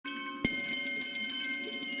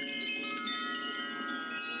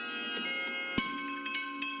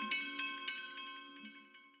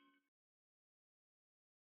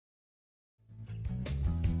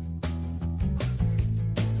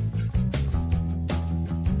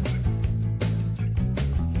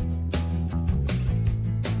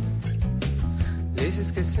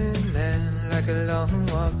faces kissing men like a long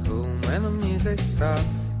walk home when the music stops.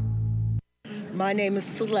 My name is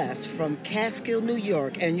Celeste from Catskill, New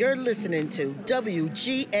York, and you're listening to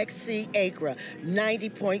WGXC Acra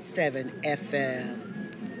 90.7 FM.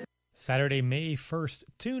 Saturday, May 1st,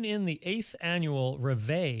 tune in the 8th annual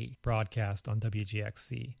Reveille broadcast on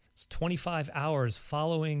WGXC. It's 25 hours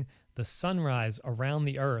following the sunrise around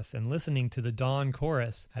the earth and listening to the dawn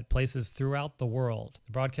chorus at places throughout the world.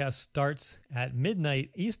 The broadcast starts at midnight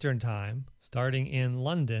Eastern Time, starting in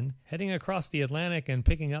London, heading across the Atlantic and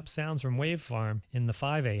picking up sounds from Wavefarm in the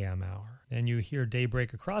 5 a.m. hour. Then you hear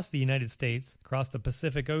daybreak across the United States, across the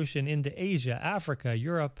Pacific Ocean into Asia, Africa,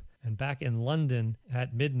 Europe, and back in London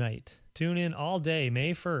at midnight. Tune in all day,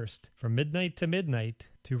 May 1st, from midnight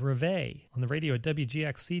to Reveille on the radio at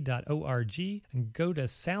WGXC.org and go to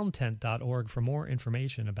soundtent.org for more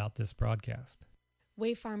information about this broadcast.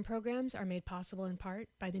 Wavefarm programs are made possible in part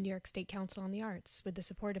by the New York State Council on the Arts with the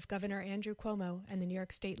support of Governor Andrew Cuomo and the New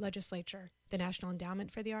York State Legislature, the National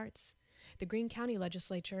Endowment for the Arts, the Greene County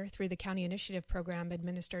Legislature through the County Initiative Program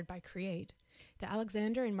administered by CREATE, the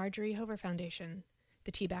Alexander and Marjorie Hover Foundation,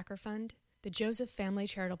 the T. Backer Fund, the Joseph Family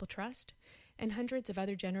Charitable Trust, and hundreds of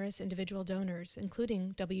other generous individual donors,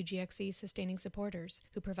 including WGXC sustaining supporters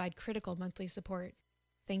who provide critical monthly support.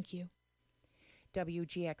 Thank you.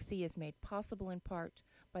 WGXC is made possible in part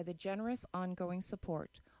by the generous ongoing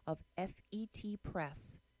support of FET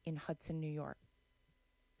Press in Hudson, New York.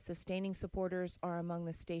 Sustaining supporters are among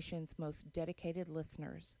the station's most dedicated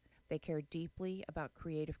listeners. They care deeply about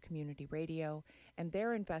creative community radio, and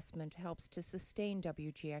their investment helps to sustain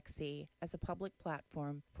WGXC as a public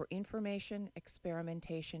platform for information,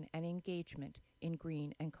 experimentation, and engagement in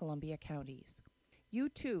Greene and Columbia counties. You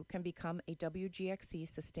too can become a WGXC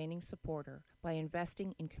sustaining supporter by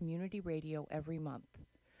investing in community radio every month.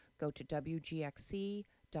 Go to WGXC.org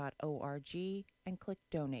and click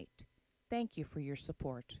Donate. Thank you for your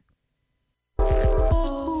support.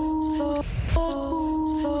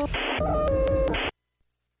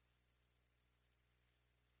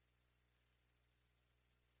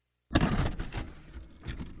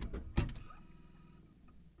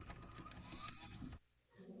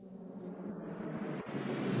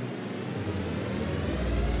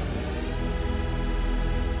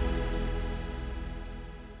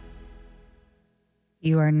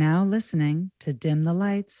 You are now listening to Dim the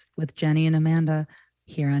Lights with Jenny and Amanda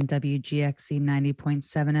here on WGXC 90.7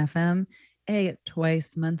 FM, a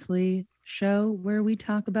twice monthly show where we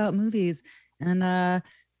talk about movies. And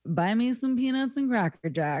buy me some peanuts and Cracker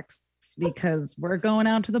Jacks because we're going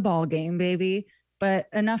out to the ball game, baby. But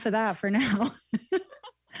enough of that for now.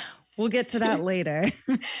 We'll get to that later.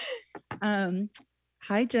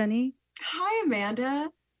 Hi, Jenny. Hi, Amanda.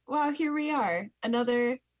 Wow, here we are.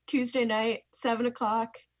 Another Tuesday night, 7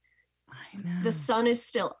 o'clock. I know. The sun is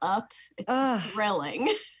still up. It's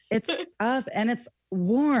thrilling. It's up and it's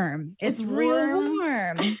warm. It's real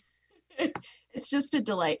warm. It's just a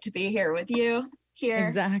delight to be here with you here.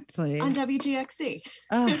 Exactly. On WGXC.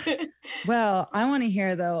 Well, I want to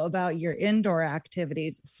hear, though, about your indoor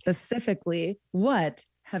activities. Specifically, what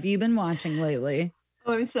have you been watching lately?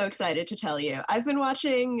 Oh, I'm so excited to tell you. I've been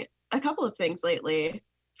watching a couple of things lately.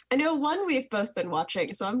 I know one we've both been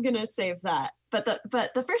watching, so I'm going to save that. But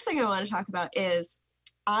the first thing I want to talk about is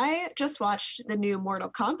I just watched the new Mortal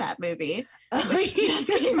Kombat movie, which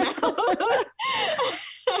just came out.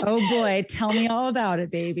 Oh boy, tell me all about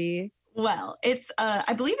it, baby. Well, it's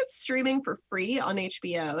I believe it's streaming for free on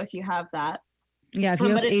HBO if you have that. Yeah, if you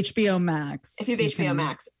have HBO Max. If you have HBO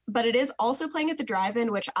Max. But it is also playing at the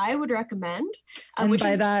drive-in, which I would recommend. And which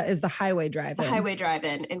that is the Highway Drive-In. The Highway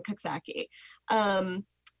Drive-In in Coxsackie.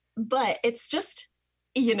 But it's just,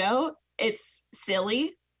 it's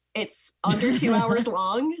silly. It's under 2 hours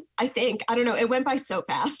long, I think. I don't know. It went by so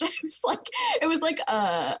fast. It was like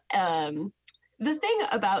the thing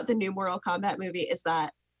about the new Mortal Kombat movie is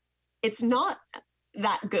that it's not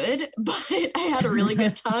that good, but I had a really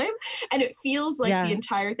good time. And it feels like the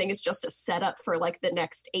entire thing is just a setup for like the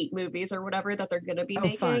next 8 movies or whatever that they're going to be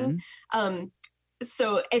making. Fun.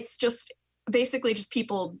 So it's just basically just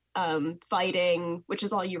people fighting, which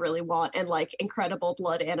is all you really want, and like incredible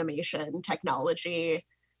blood animation technology,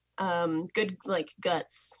 good like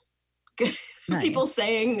guts, nice. People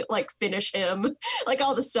saying like finish him, like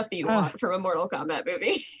all the stuff that you want from a Mortal Kombat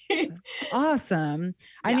movie. Awesome.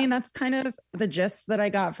 I mean, that's kind of the gist that I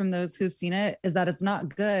got from those who've seen it, is that it's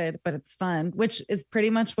not good, but it's fun, which is pretty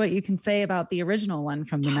much what you can say about the original one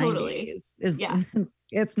from the 90s.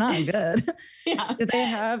 It's not good. Do they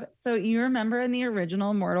have, so you remember in the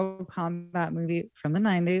original Mortal Kombat movie from the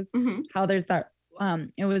 90s, how there's that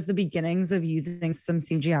it was the beginnings of using some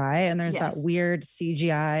CGI, and there's that weird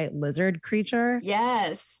CGI lizard creature.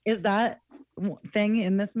 Yes. Is that thing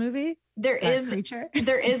in this movie? There is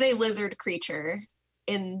a lizard creature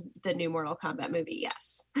in the new Mortal Kombat movie.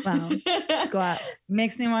 Yes. Wow. Glad.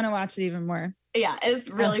 Makes me want to watch it even more. Yeah, it's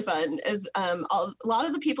really fun. Is a lot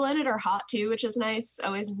of the people in it are hot too, which is nice.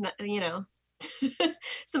 Always,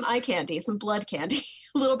 some eye candy, some blood candy,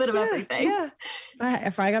 a little bit of everything. Yeah.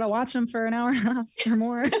 If I gotta watch them for an hour and a half or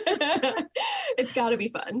more, it's got to be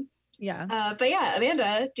fun. Yeah. But yeah,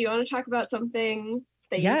 Amanda, do you want to talk about something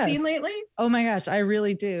that you've seen lately? Oh my gosh, I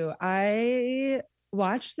really do. I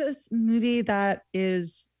watched this movie that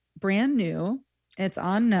is brand new. It's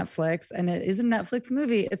on Netflix, and it is a Netflix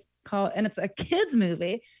movie. It's a kids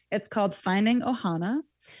movie. It's called Finding Ohana.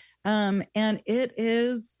 And it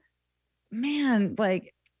is, man,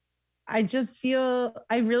 like, I just feel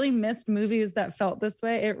I really missed movies that felt this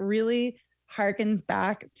way. It really harkens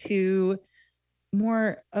back to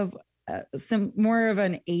more of an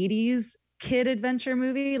 80s kid adventure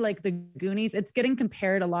movie, like The Goonies. It's getting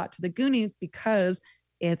compared a lot to The Goonies because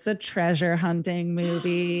it's a treasure hunting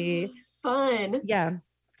movie. Fun. Yeah.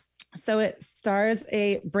 So it stars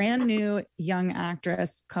a brand new young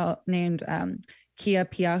actress named Kia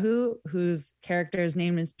Piahu, whose character's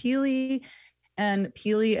name is Peely. And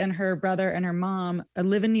Peely and her brother and her mom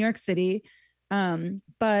live in New York City.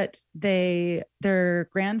 But their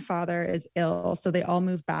grandfather is ill. So they all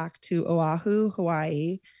move back to Oahu,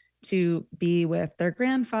 Hawaii, to be with their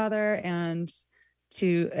grandfather, and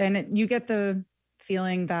you get the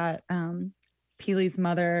feeling that Peely's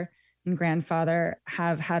mother and grandfather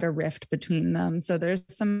have had a rift between them. So there's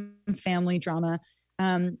some family drama.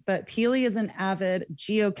 But Peely is an avid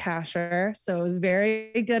geocacher, so was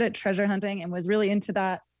very good at treasure hunting and was really into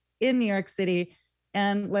that in New York City.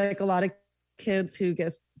 And like a lot of kids who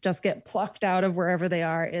just get plucked out of wherever they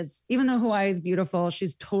are, is even though Hawaii is beautiful,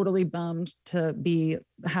 she's totally bummed to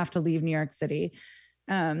have to leave New York City.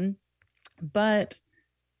 But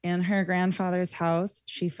in her grandfather's house,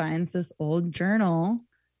 she finds this old journal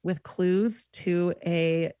with clues to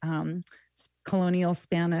a colonial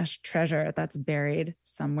Spanish treasure that's buried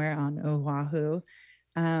somewhere on Oahu.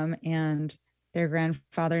 And their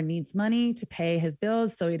grandfather needs money to pay his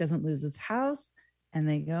bills so he doesn't lose his house. And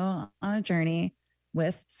they go on a journey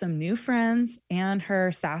with some new friends and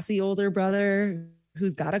her sassy older brother,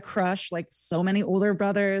 who's got a crush, like so many older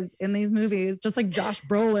brothers in these movies, just like Josh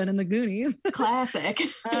Brolin in The Goonies. Classic.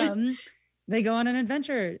 They go on an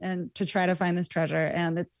adventure and to try to find this treasure,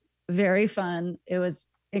 and it's very fun. It was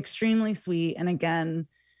extremely sweet. And again,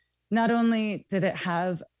 not only did it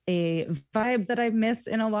have a vibe that I miss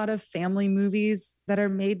in a lot of family movies that are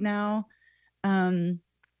made now,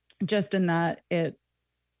 just in that in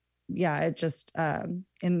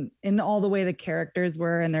all the way the characters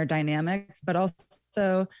were and their dynamics, but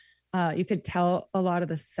also you could tell a lot of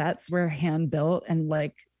the sets were hand built and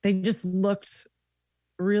like they just looked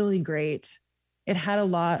really great. It had a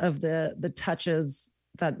lot of the touches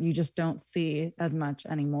that you just don't see as much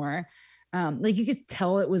anymore. Like you could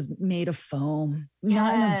tell it was made of foam,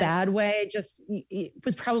 not in a bad way. Just it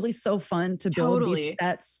was probably so fun to build these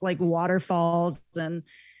sets, like waterfalls and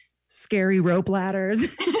scary rope ladders.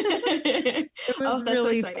 It was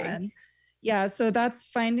really so fun. Yeah, so that's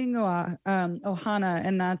Finding Ohana,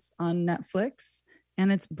 and that's on Netflix,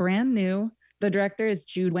 and it's brand new. The director is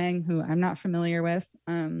Jude Wang, who I'm not familiar with,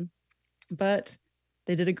 but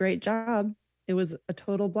they did a great job. It was a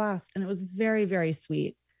total blast, and it was very, very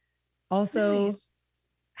sweet. Also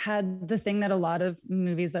had the thing that a lot of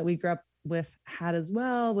movies that we grew up with had as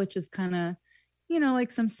well, which is kind of,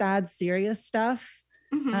 like some sad, serious stuff,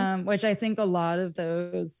 which I think a lot of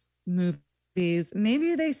those movies,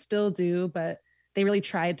 maybe they still do, but they really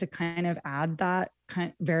tried to kind of add that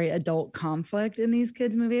very adult conflict in these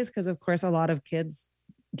kids' movies, because of course a lot of kids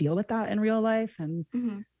deal with that in real life. And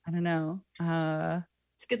I don't know.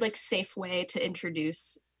 It's a good, like, safe way to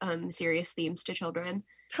introduce serious themes to children.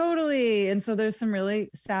 Totally. And so there's some really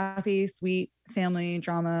sappy, sweet family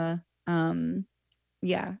drama.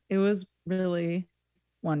 Yeah, it was really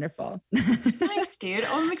wonderful. Nice, dude.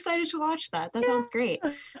 Oh, I'm excited to watch that. That sounds great.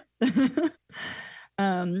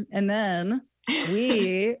 And then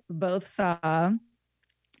we both saw,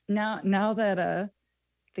 now that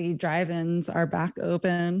the drive-ins are back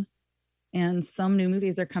open and some new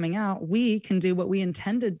movies are coming out, we can do what we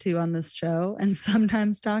intended to on this show and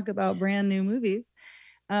sometimes talk about brand new movies.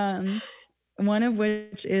 One of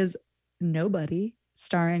which is Nobody,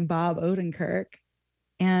 starring Bob Odenkirk.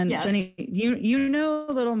 And yes. Jenny, you know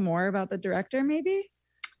a little more about the director, maybe?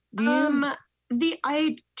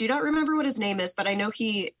 I do not remember what his name is, but I know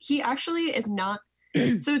he actually is not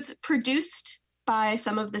So it's produced by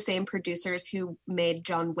some of the same producers who made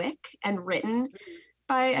John Wick and written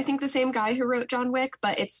by, I think, the same guy who wrote John Wick,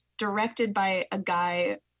 but it's directed by a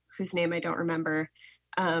guy whose name I don't remember,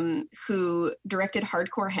 who directed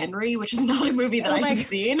Hardcore Henry, which is not a movie that I've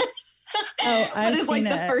seen. Oh, but it's like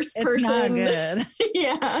the first person. Good.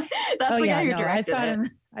 Yeah, that's the guy who directed it.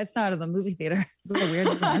 I saw it in the movie theater. It's a weird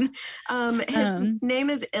one. His name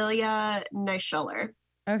is Ilya Naishuller.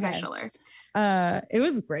 Okay. Naishuller. It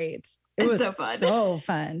was great. It was so fun. So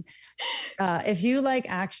fun. If you like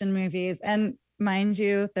action movies, and mind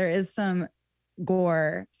you, there is some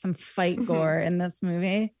gore, some fight gore in this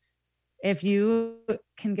movie. If you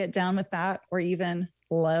can get down with that, or even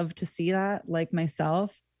love to see that, like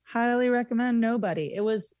myself, highly recommend Nobody. It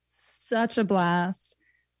was such a blast.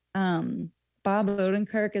 Bob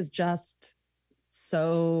Odenkirk is just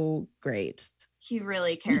so great. He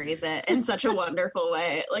really carries it in such a wonderful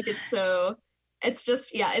way. Like it's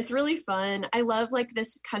just, yeah, it's really fun. I love like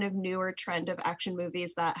this kind of newer trend of action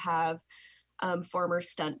movies that have former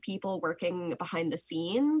stunt people working behind the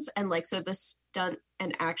scenes. And like, so the stunt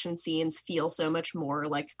and action scenes feel so much more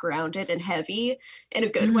like grounded and heavy in a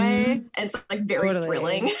good way. And it's like very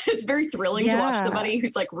thrilling. It's very thrilling to watch somebody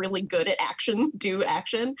who's like really good at action do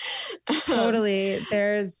action. Totally.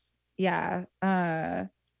 There's,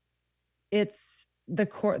 it's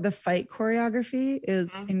the fight choreography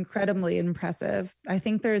is incredibly impressive. I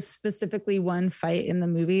think there's specifically one fight in the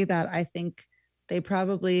movie that I think they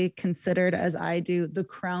probably considered, as I do, the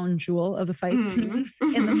crown jewel of the fight scenes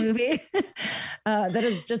in the movie. That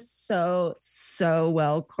is just so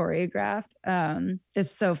well choreographed.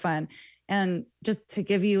 It's so fun. And just to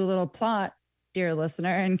give you a little plot, dear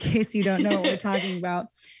listener, in case you don't know what we're talking about,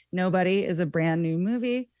 Nobody is a brand new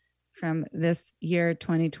movie from this year,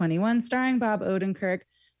 2021, starring Bob Odenkirk,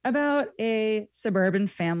 about a suburban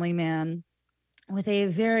family man with a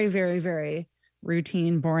very, very, very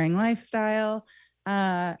routine, boring lifestyle,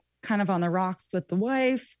 kind of on the rocks with the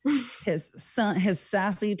wife. His son, his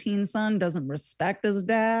sassy teen son, doesn't respect his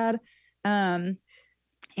dad. And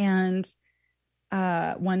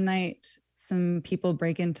one night, some people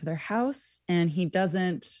break into their house, and he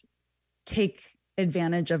doesn't take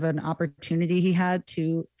advantage of an opportunity he had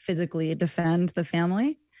to physically defend the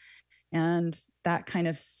family. And that kind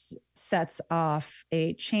of sets off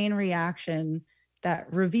a chain reaction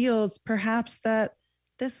that reveals perhaps that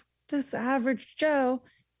this average Joe,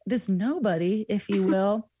 this nobody, if you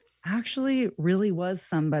will, actually really was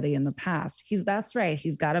somebody in the past. That's right.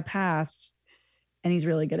 He's got a past, and he's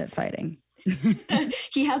really good at fighting.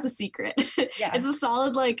 He has a secret. Yeah. It's a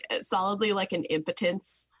solidly like an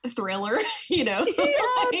impotence thriller, you know.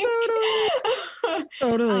 Yeah,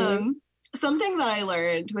 totally. Something that I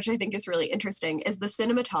learned, which I think is really interesting, is the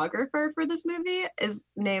cinematographer for this movie is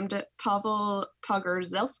named Pavel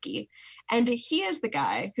Pogorzelski, and he is the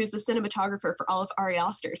guy who's the cinematographer for all of Ari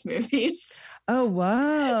Aster's movies. Oh,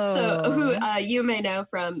 wow. So who you may know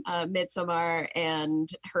from Midsommar and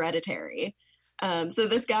Hereditary. So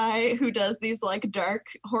this guy who does these like dark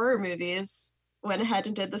horror movies went ahead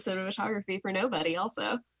and did the cinematography for Nobody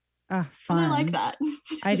also. Fun. And I like that.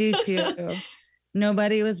 I do too.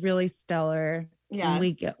 Nobody was really stellar. Yeah. And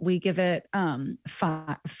we give it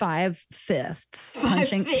 5 fists.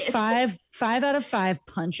 Punching five out of 5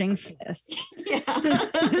 punching fists. Yeah.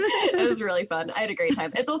 It was really fun. I had a great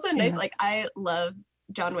time. It's also nice. Like I love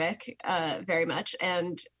John Wick very much,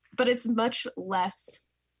 but it's much less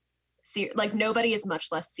like Nobody is much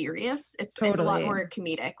less serious. It's a lot more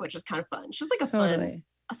comedic, which is kind of fun. It's just like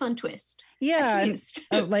a fun twist. Yeah.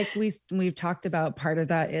 Like we've talked about, part of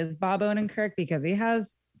that is Bob Odenkirk, because he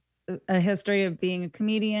has a history of being a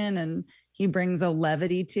comedian and he brings a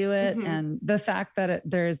levity to it. And the fact that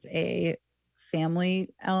there's a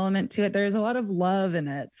family element to it, there's a lot of love in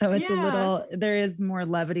it. So it's there is more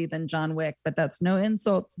levity than John Wick, but that's no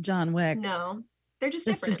insult to John Wick. No, they're just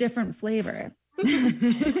a different flavor.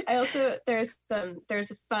 I also, there's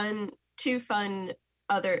two fun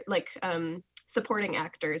other like supporting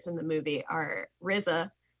actors in the movie are RZA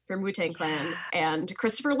from Wu-Tang Clan and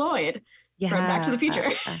Christopher Lloyd from Back to the Future.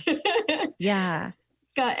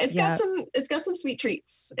 It's got some sweet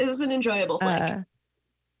treats. It is an enjoyable flick.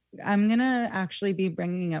 I'm gonna actually be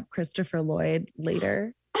bringing up Christopher Lloyd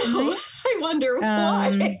later. I wonder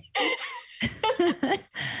why. I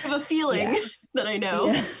have a feeling that I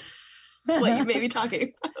know what you may be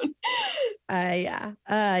talking about.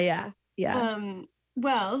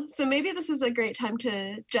 Well, so maybe this is a great time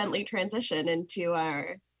to gently transition into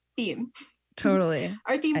our theme. Totally.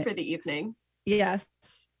 Our theme for the evening. Yes.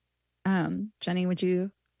 Jenny, would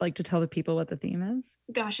you like to tell the people what the theme is?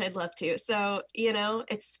 Gosh, I'd love to. So, you know,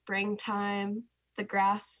 it's springtime. The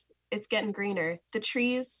grass, it's getting greener. The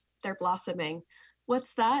trees, they're blossoming.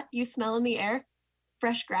 What's that you smell in the air?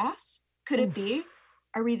 Fresh grass? Could it be?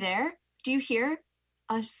 Are we there? Do you hear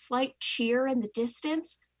a slight cheer in the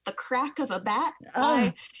distance? The crack of a bat?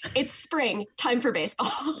 It's spring. Time for baseball.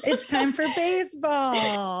 It's time for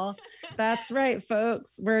baseball. That's right,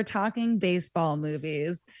 folks. We're talking baseball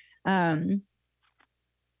movies. It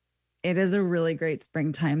is a really great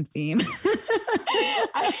springtime theme.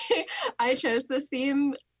 I chose this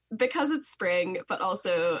theme because it's spring, but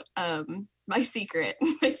also my secret,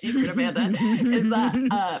 Amanda, is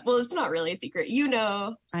that, well, it's not really a secret. You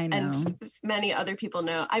know, I know. And many other people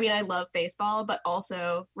know. I mean, I love baseball, but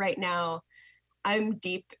also right now I'm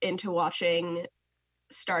deep into watching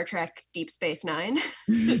Star Trek Deep Space Nine,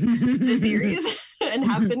 the series, and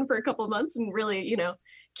have been for a couple of months, and really, you know,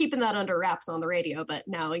 keeping that under wraps on the radio, but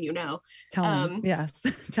now you know. Tell them, yes.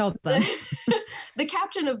 Tell them. The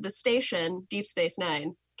captain of the station, Deep Space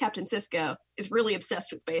Nine, Captain Sisko, is really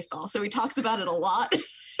obsessed with baseball. So he talks about it a lot,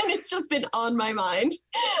 and it's just been on my mind.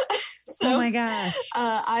 So, oh my gosh.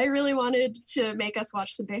 I really wanted to make us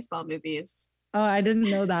watch some baseball movies. Oh, I didn't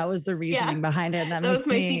know that was the reasoning behind it. That was makes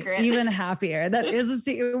my me secret. Even happier. That is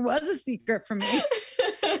it was a secret for me.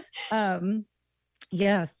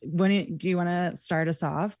 Yes. Do you want to start us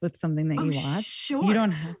off with something that you watched? Sure. You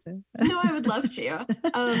don't have to. No, I would love to.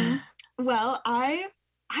 Well, I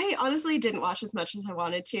honestly didn't watch as much as I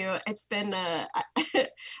wanted to. It's been,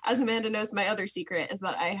 as Amanda knows, my other secret is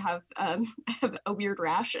that I have a weird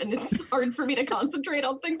rash, and it's hard for me to concentrate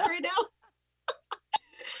on things right now.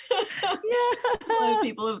 Hello,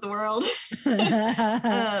 people of the world.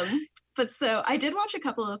 But so I did watch a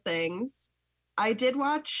couple of things. I did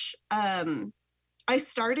watch, I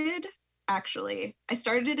started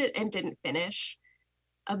it and didn't finish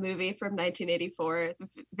a movie from 1984,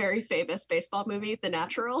 very famous baseball movie, The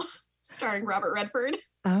Natural, starring Robert Redford.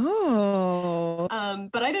 Oh.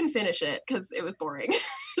 But I didn't finish it because it was boring.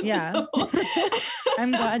 Yeah.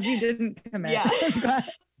 I'm glad you didn't commit. Yeah.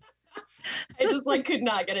 I just could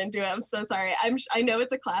not get into it. I'm so sorry. I know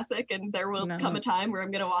it's a classic, and there will come a time where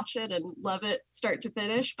I'm going to watch it and love it start to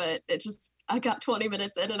finish, but I got 20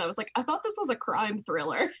 minutes in and I was like, I thought this was a crime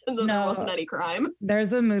thriller, and then there wasn't any crime.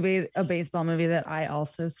 There's a baseball movie that I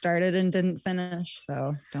also started and didn't finish,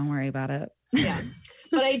 so don't worry about it. Yeah.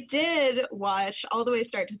 But I did watch all the way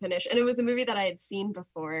start to finish, and it was a movie that I had seen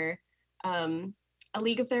before, A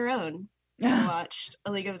League of Their Own. I watched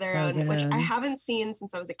A League of Their Own, good. Which I haven't seen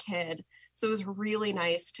since I was a kid. So it was really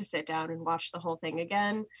nice to sit down and watch the whole thing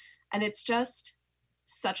again. And it's just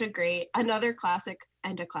such another classic,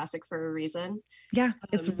 and a classic for a reason. Yeah,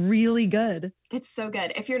 it's really good. It's so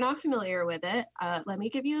good. If you're not familiar with it, let me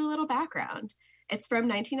give you a little background. It's from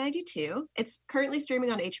 1992. It's currently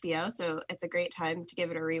streaming on HBO, so it's a great time to give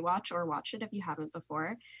it a rewatch or watch it if you haven't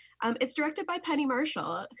before. It's directed by Penny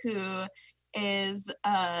Marshall, who is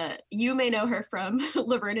you may know her from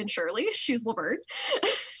Laverne and Shirley. She's Laverne.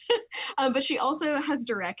 But she also has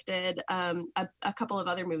directed a couple of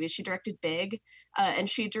other movies. She directed Big, and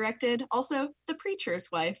she directed also The Preacher's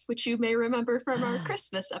Wife, which you may remember from our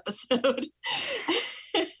Christmas episode.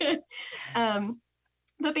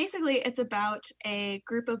 But basically it's about a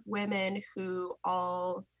group of women who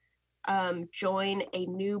all join a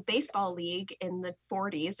new baseball league in the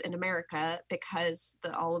 40s in America because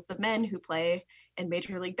all of the men who play in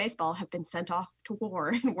Major League Baseball have been sent off to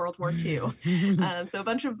war in World War II. So a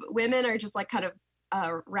bunch of women are just kind of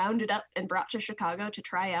rounded up and brought to Chicago to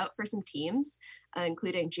try out for some teams,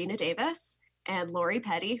 including Gina Davis and Lori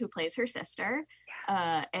Petty, who plays her sister,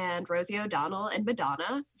 and Rosie O'Donnell and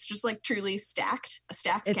Madonna. It's just truly stacked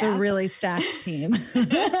cast. It's a really stacked team.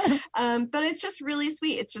 But it's just really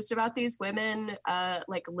sweet. It's just about these women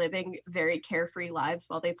living very carefree lives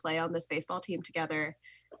while they play on this baseball team together.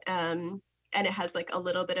 And it has a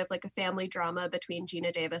little bit of a family drama between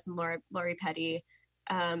Gina Davis and Lori Petty.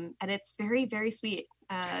 And it's very, very sweet.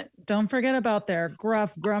 Don't forget about their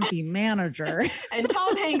gruff, grumpy manager. And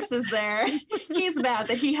Tom Hanks is there. He's mad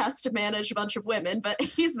that he has to manage a bunch of women, but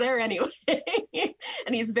he's there anyway.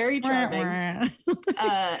 And he's very charming.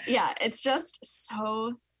 Yeah, it's just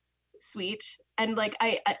so sweet. And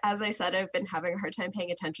I as I said, I've been having a hard time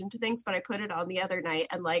paying attention to things, but I put it on the other night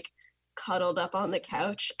and cuddled up on the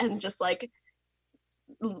couch and just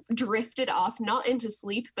drifted off, not into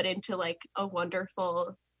sleep, but into a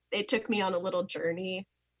wonderful, it took me on a little journey.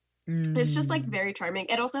 It's just very charming.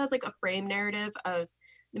 It also has a frame narrative of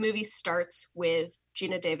the movie starts with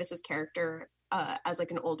Gina Davis's character as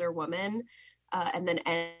an older woman, and then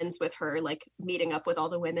ends with her like meeting up with all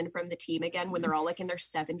the women from the team again when they're all like in their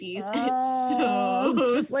 70s. And it's so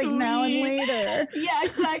it's just like sweet. now and later. Yeah,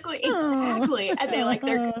 exactly. And they like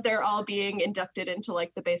they're all being inducted into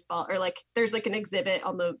like the baseball, or like there's like an exhibit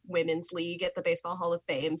on the women's league at the Baseball Hall of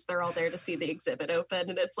Fame. So they're all there to see the exhibit open,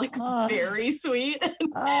 and it's like very sweet.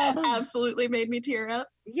 Absolutely made me tear up.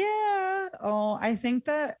 Yeah. Oh, I think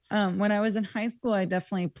that when I was in high school, I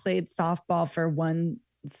definitely played softball for one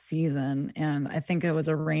season, and I think it was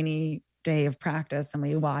a rainy day of practice, and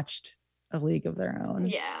we watched A League of Their Own.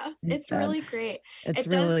 Yeah, it's really great. It's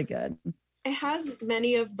really good. It has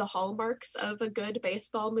many of the hallmarks of a good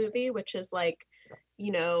baseball movie, which is like,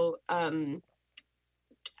 you know,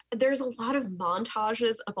 there's a lot of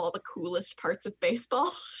montages of all the coolest parts of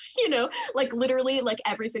baseball, you know, like literally like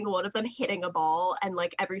every single one of them hitting a ball, and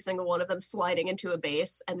like every single one of them sliding into a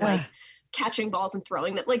base, and like catching balls and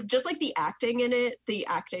throwing them. Like just like the acting in it, the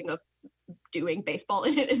acting of doing baseball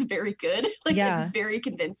in it is very good. Like it's very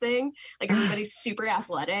convincing. Like everybody's super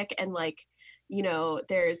athletic, and like, you know,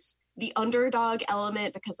 there's the underdog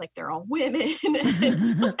element because like they're all women.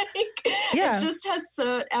 And like it just has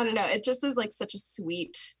I don't know, it just is like such a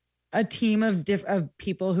sweet team of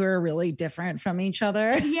people who are really different from each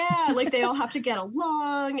other. Yeah, like they all have to get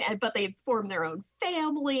along, but they form their own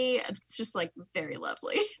family. It's just like very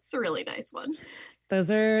lovely. It's a really nice one. Those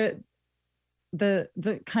are the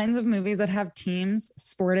kinds of movies that have teams,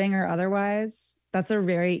 sporting or otherwise. That's a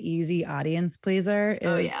very easy audience pleaser.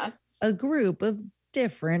 A group of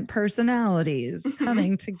different personalities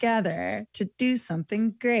coming together to do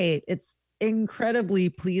something great. It's incredibly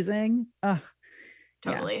pleasing.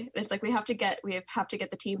 Totally. Yeah. It's like we have to get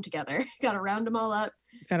the team together. Got to round them all up.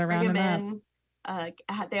 Got to round them in.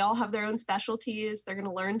 They all have their own specialties. They're going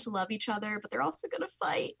to learn to love each other, but they're also going to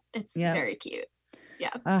fight. It's very cute.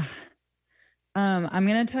 Yeah. I'm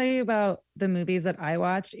going to tell you about the movies that I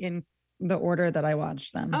watched in the order that I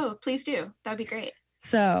watched them. Oh, please do. That'd be great.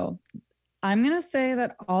 So I'm going to say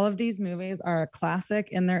that all of these movies are a classic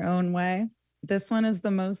in their own way. This one is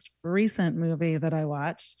the most recent movie that I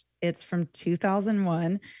watched. It's from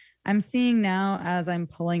 2001. I'm seeing now, as I'm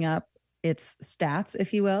pulling up its stats,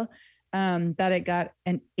 if you will, that it got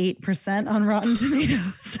an 8% on Rotten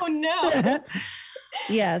Tomatoes. Oh, no.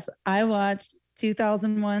 Yes, I watched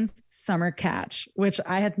 2001's Summer Catch, which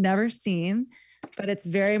I had never seen, but it's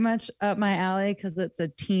very much up my alley because it's a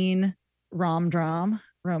teen romantic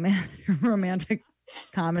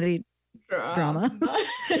comedy drama,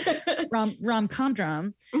 rom-com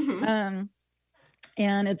drama. Mm-hmm.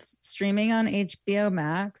 And it's streaming on HBO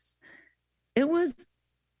Max. It was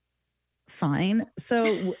fine.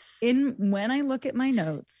 So when I look at my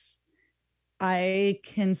notes, I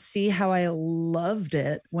can see how I loved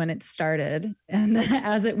it when it started. And then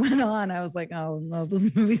as it went on, I was like, oh no,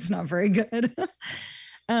 this movie's not very good.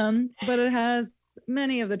 But it has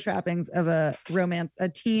many of the trappings of a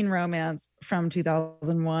teen romance from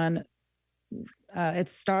 2001. It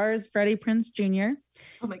stars Freddie Prinze Jr.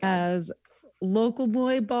 As local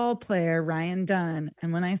boy ball player Ryan Dunn.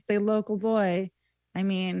 And when I say local boy, I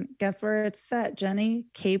mean, guess where it's set, Jenny?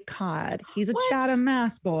 Cape Cod. He's a Chatham,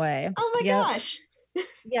 Mass boy. Oh my gosh.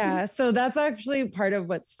 Yeah. So that's actually part of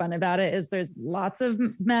what's fun about it is there's lots of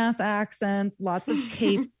Mass accents, lots of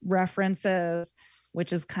Cape references,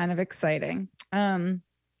 which is kind of exciting. And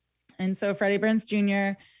so Freddie Prinze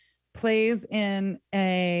Jr. plays in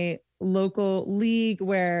a local league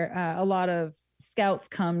where a lot of scouts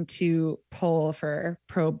come to pull for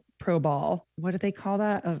pro ball. What do they call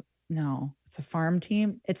that? No, it's a farm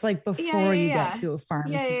team. It's like before you get to a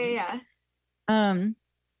farm team.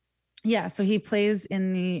 Yeah. So he plays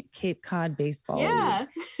in the Cape Cod baseball league.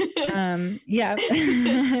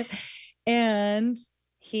 And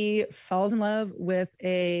he falls in love with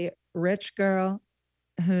a rich girl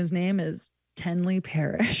whose name is Tenley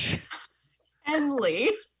Parrish. Henley.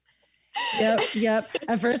 Yep.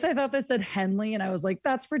 At first I thought they said Henley and I was like,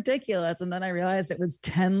 that's ridiculous. And then I realized it was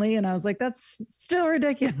Tenley and I was like, that's still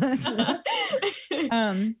ridiculous.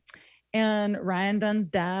 And Ryan Dunn's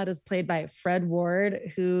dad is played by Fred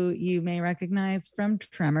Ward, who you may recognize from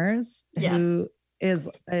Tremors, who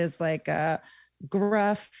is like a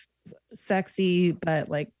gruff, sexy, but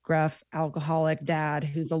like gruff alcoholic dad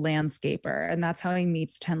who's a landscaper. And that's how he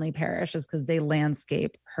meets Tenley Parrish, is because they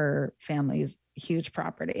landscape her family's huge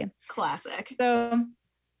property. Classic. So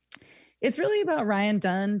it's really about Ryan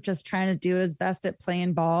Dunn just trying to do his best at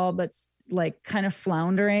playing ball, but like kind of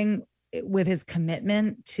floundering with his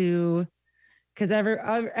commitment to, because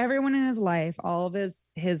everyone in his life, all of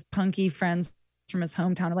his punky friends from his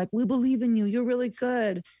hometown are like, we believe in you, you're really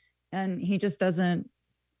good. And he just doesn't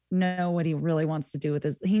know what he really wants to do with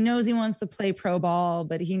this. He knows he wants to play pro ball,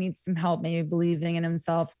 but he needs some help maybe believing in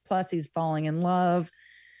himself. Plus he's falling in love.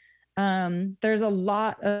 There's a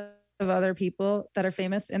lot of other people that are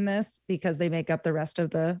famous in this because they make up the rest of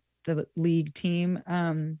the league team.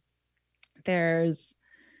 There's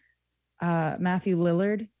Matthew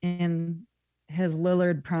Lillard in his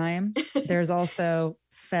Lillard prime. There's also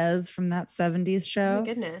Fez from that 70s show. Oh my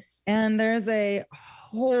goodness. And there's a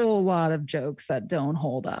whole lot of jokes that don't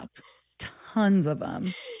hold up. Tons of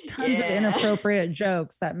them. Tons of inappropriate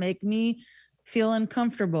jokes that make me feel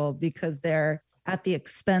uncomfortable because they're at the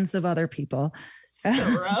expense of other people. So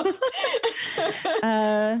rough.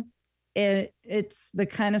 It's the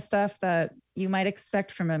kind of stuff that you might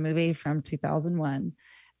expect from a movie from 2001.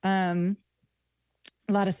 A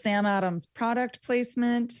lot of Sam Adams product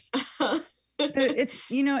placement.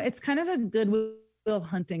 It's, you know, it's kind of a Goodwill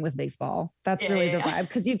Hunting with baseball. That's really the vibe,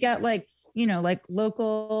 because you get like, you know, like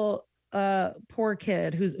local poor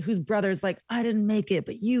kid whose brother's like, I didn't make it,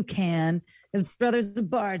 but you can. His brother's a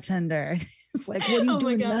bartender. It's like, what are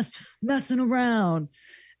you doing messing around?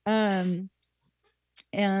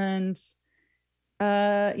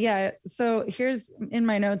 So here's in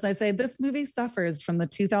my notes, I say this movie suffers from the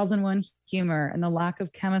 2001 humor and the lack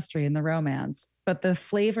of chemistry in the romance, but the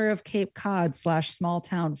flavor of Cape Cod / small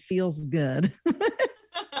town feels good.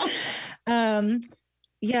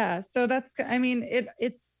 So that's, I mean,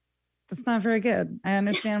 it's not very good. I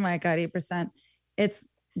understand why it got 8%.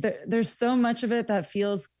 There's so much of it that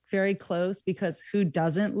feels very close, because who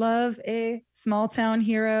doesn't love a small town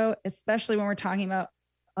hero, especially when we're talking about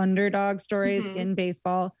underdog stories in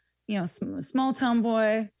baseball? You know, small town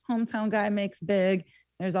boy, hometown guy makes big.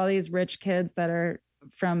 There's all these rich kids that are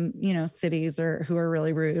from, you know, cities or who are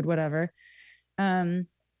really rude, whatever.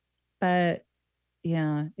 But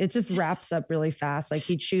yeah, it just wraps up really fast. Like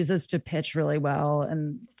he chooses to pitch really well,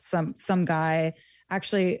 and some guy,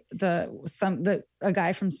 actually a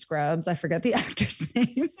guy from Scrubs, I forget the actor's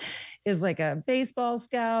name, is like a baseball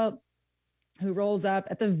scout who rolls up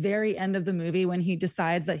at the very end of the movie when he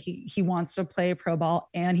decides that he wants to play pro ball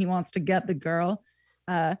and he wants to get the girl.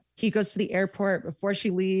 He goes to the airport before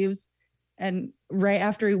she leaves, and right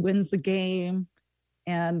after he wins the game,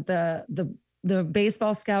 and the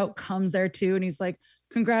baseball scout comes there too, and he's like,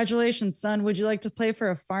 congratulations, son. Would you like to play for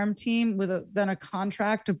a farm team with a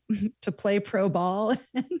contract to play pro ball?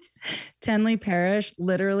 Tenley Parrish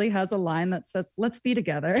literally has a line that says, let's be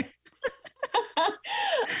together.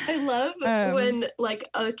 I love when like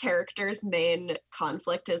a character's main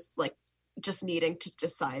conflict is like just needing to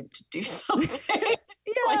decide to do something.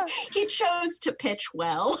 Like he chose to pitch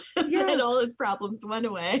well, and all his problems went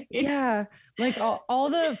away. Yeah, like all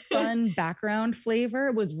the fun background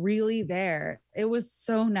flavor was really there. It was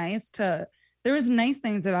so nice there was nice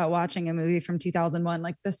things about watching a movie from 2001,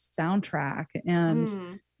 like the soundtrack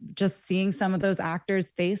and just seeing some of those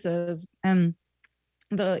actors' faces and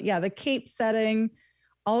the Cape setting.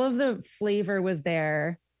 All of the flavor was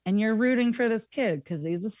there, and you're rooting for this kid because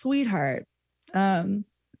he's a sweetheart.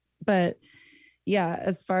 But yeah,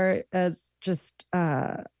 as far as just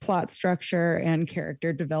plot structure and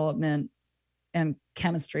character development and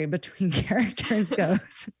chemistry between characters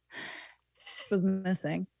goes, was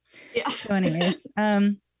missing. Yeah. So anyways,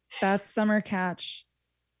 that's Summer Catch.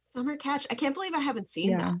 Summer Catch. I can't believe I haven't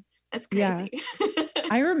seen that. That's crazy. Yeah.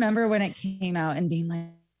 I remember when it came out and being like,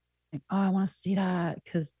 oh, I want to see that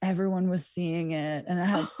because everyone was seeing it, and it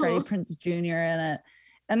had Freddie Prinze Jr. in it.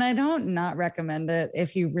 And I don't not recommend it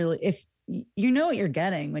if you you know what you're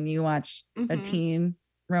getting when you watch a teen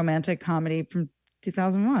romantic comedy from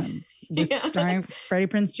 2001 starring Freddie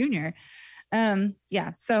Prinze Jr.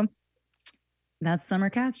 So that's Summer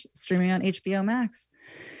Catch, streaming on HBO Max.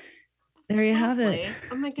 There you have it.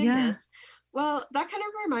 Oh my goodness. Yeah. Well, that kind of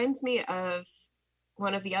reminds me of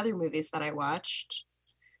one of the other movies that I watched.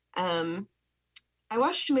 I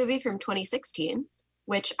watched a movie from 2016,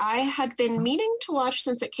 which I had been meaning to watch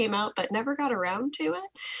since it came out, but never got around to it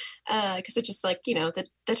because it just, like, you know,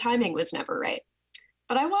 the timing was never right.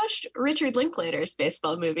 But I watched Richard Linklater's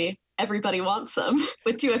baseball movie, Everybody Wants Some,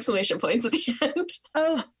 with 2 exclamation points at the end.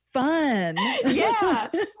 Oh, fun. Yeah.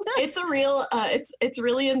 It's a real, it's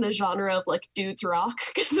really in the genre of like dudes rock,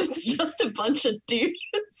 because it's just a bunch of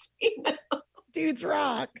dudes, you know? Dudes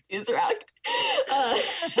rock. Which is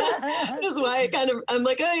why it kind of, I'm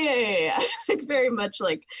like, oh yeah. Like, very much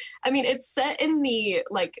like, I mean, it's set in the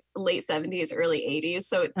like late 70s, early 80s,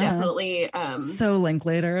 so it definitely so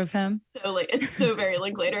Linklater of him. So like, it's so very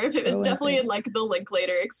Linklater of him. It's definitely in like the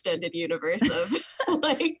Linklater extended universe of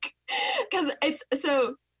like, because it's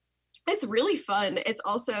so It's really fun. It's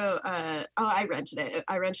also I rented it.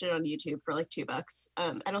 I rented it on YouTube for like $2.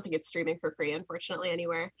 I don't think it's streaming for free, unfortunately,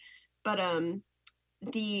 anywhere. But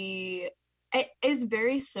it is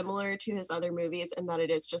very similar to his other movies in that it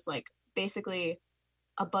is just like basically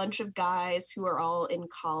a bunch of guys who are all in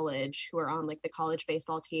college, who are on like the college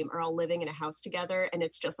baseball team, are all living in a house together, and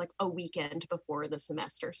it's just like a weekend before the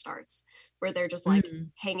semester starts, where they're just like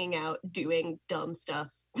hanging out doing dumb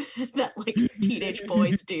stuff that like teenage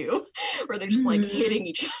boys do, where they're just like hitting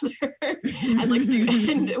each other and like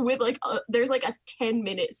and with like there's like a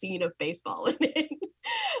 10-minute scene of baseball in it.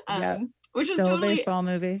 Which was still totally a baseball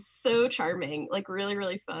movie. So charming, like really,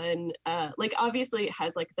 really fun. Like obviously it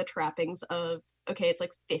has like the trappings of, okay, it's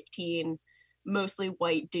like 15 mostly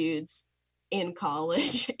white dudes in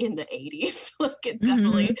college in the 80s. Like it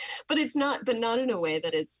definitely, but not in a way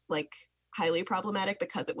that is like highly problematic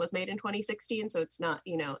because it was made in 2016. So it's not,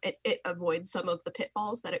 it avoids some of the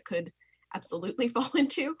pitfalls that it could absolutely fall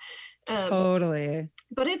into. Totally.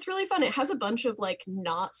 But it's really fun. It has a bunch of like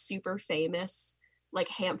not super famous like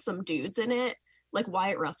handsome dudes in it, like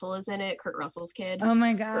Wyatt Russell is in it, Kurt Russell's kid. Oh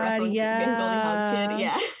my god, yeah, and Goldie Hawn's kid,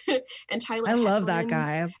 yeah. And Tyler I love Hoechlin. that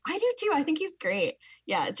guy. I do too. I think he's great.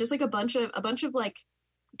 Yeah, just like a bunch of like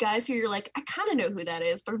guys who you're like, I kind of know who that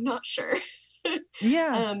is, but I'm not sure.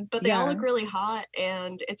 Yeah. But they all look really hot,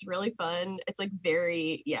 and it's really fun. It's like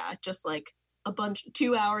very, just like a bunch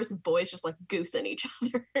 2 hours of boys just like goosing each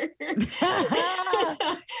other.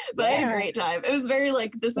 But I had a great time. It was very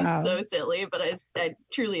like, this is so silly, but I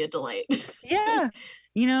truly a delight. Yeah.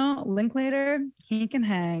 Linklater, he can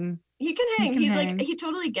hang. He can hang. He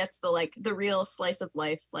totally gets the real slice of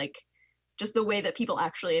life, like just the way that people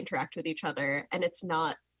actually interact with each other. And it's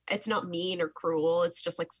not mean or cruel. It's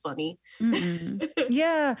just like funny.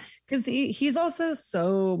 Yeah, because he's also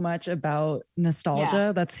so much about nostalgia.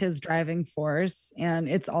 Yeah. That's his driving force, and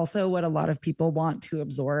it's also what a lot of people want to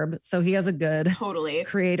absorb. So he has a good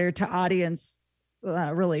creator to audience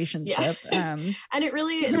relationship. Yeah. And it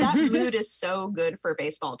really, that mood is so good for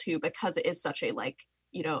baseball too, because it is such a like,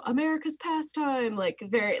 America's pastime, like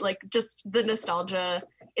very like just the nostalgia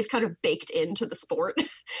is kind of baked into the sport.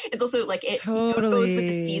 It's also like it goes with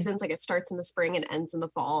the seasons, like it starts in the spring and ends in the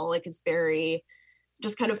fall, like it's very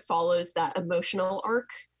just kind of follows that emotional arc.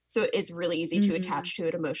 So it is really easy to attach to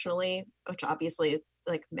it emotionally, which obviously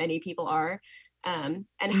like many people are. And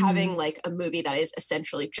having like a movie that is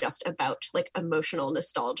essentially just about like emotional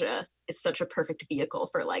nostalgia is such a perfect vehicle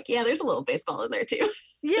for like, there's a little baseball in there too.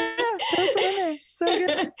 Yeah, so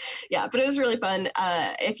good. Yeah, but it was really fun.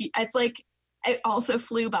 It's like it also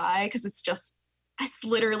flew by because it's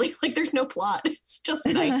literally like there's no plot. It's just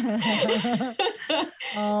nice.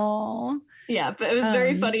 Oh, yeah, but it was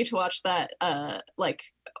very funny to watch that. Like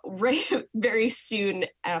right very soon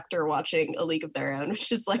after watching A League of Their Own,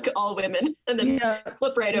 which is like all women, and then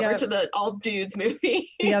flip right over to the all dudes movie.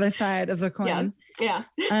 The other side of the coin. Yeah.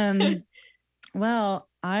 Well,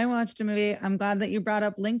 I watched a movie. I'm glad that you brought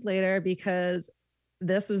up Linklater, because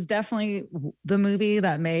this is definitely the movie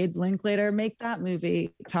that made Linklater make that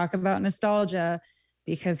movie. Talk about nostalgia,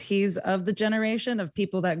 because he's of the generation of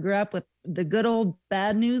people that grew up with the good old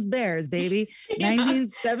Bad News Bears, baby.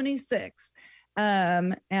 1976.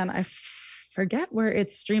 And I forget where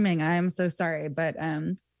it's streaming. I am so sorry, but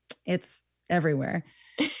it's everywhere.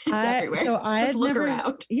 It's everywhere. So just look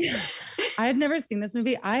around. Yeah, I had never seen this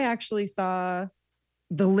movie. I actually saw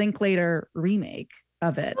the Linklater remake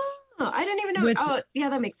of it. Oh, I didn't even know.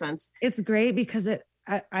 That makes sense. It's great because I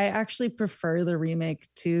actually prefer the remake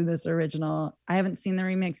to this original. I haven't seen the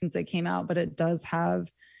remake since it came out, but it does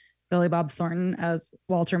have Billy Bob Thornton as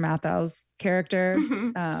Walter Matthau's character,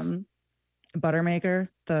 Buttermaker,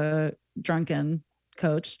 the drunken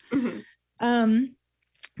coach.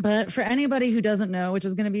 But for anybody who doesn't know, which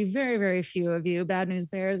is going to be very, very few of you, Bad News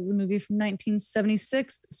Bears is a movie from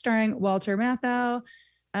 1976 starring Walter Matthau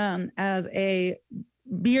as a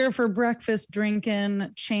beer for breakfast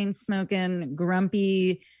drinking, chain smoking,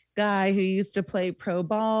 grumpy guy who used to play pro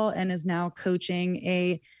ball and is now coaching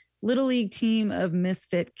a little league team of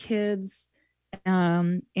misfit kids.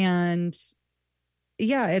 And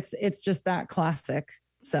yeah, it's just that classic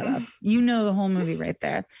setup. The whole movie right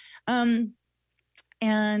there.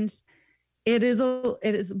 And it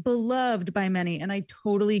is beloved by many, and I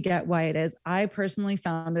totally get why it is. I personally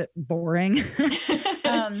found it boring,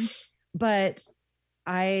 but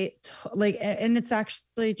I and it's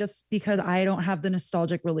actually just because I don't have the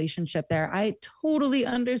nostalgic relationship there. I totally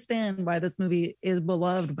understand why this movie is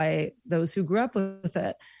beloved by those who grew up with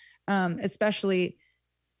it, especially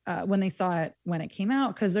when they saw it when it came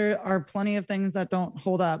out, because there are plenty of things that don't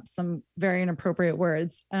hold up, some very inappropriate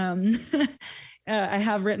words. I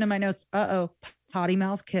have written in my notes, potty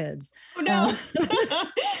mouth kids. Oh no.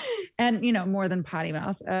 And, more than potty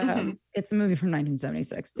mouth. It's a movie from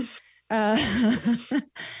 1976.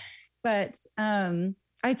 But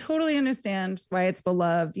I totally understand why it's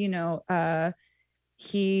beloved. Walter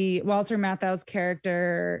Matthau's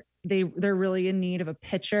character, they're really in need of a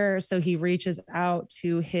pitcher. So he reaches out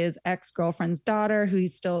to his ex-girlfriend's daughter, who he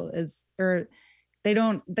still is, or they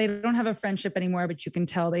don't have a friendship anymore, but you can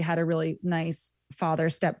tell they had a really nice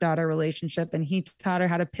father-stepdaughter relationship, and he taught her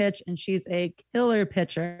how to pitch, and she's a killer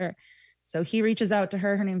pitcher. So he reaches out to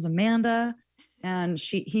her. Her name's Amanda, and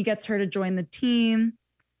he gets her to join the team.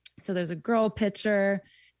 So there's a girl pitcher,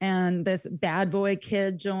 and this bad boy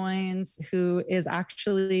kid joins, who is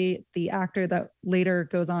actually the actor that later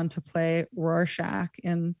goes on to play Rorschach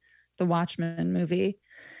in the Watchmen movie.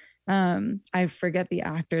 I forget the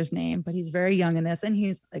actor's name, but he's very young in this, and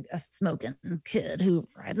he's like a smoking kid who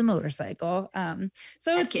rides a motorcycle.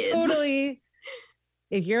 So it's totally,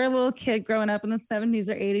 if you're a little kid growing up in the 70s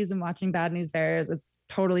or 80s and watching Bad News Bears, it's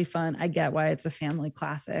totally fun. I get why it's a family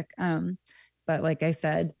classic. But like I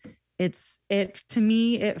said, to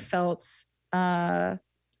me, it felt a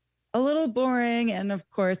little boring. And of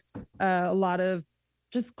course, a lot of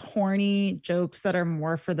just corny jokes that are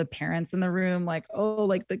more for the parents in the room. Like,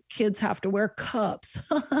 like the kids have to wear cups.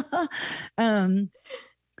 But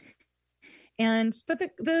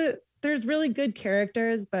there's really good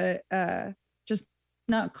characters, but just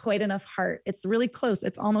not quite enough heart. It's really close.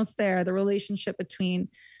 It's almost there. The relationship between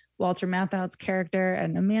Walter Matthau's character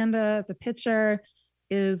and Amanda, the pitcher,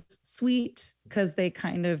 is sweet because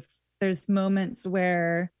there's moments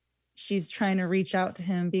where she's trying to reach out to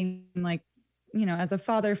him, being like, as a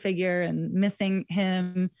father figure and missing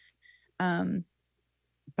him.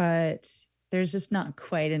 But there's just not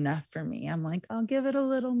quite enough for me. I'm like, I'll give it a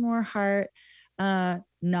little more heart.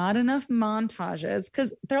 Not enough montages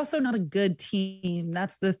because they're also not a good team.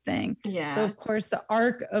 That's the thing. Yeah. So of course the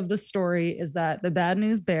arc of the story is that the Bad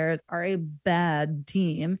News Bears are a bad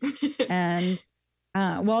team. And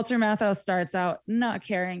Walter Matthau starts out not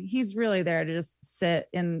caring. He's really there to just sit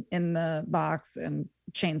in the box and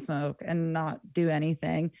chain smoke and not do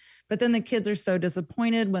anything. But then the kids are so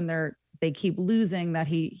disappointed when they keep losing that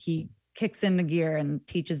he kicks into gear and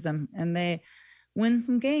teaches them, and they win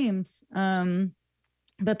some games.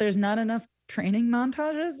 But there's not enough training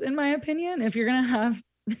montages, in my opinion. If you're gonna have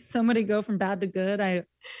somebody go from bad to good, I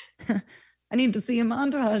need to see a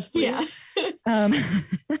montage, please.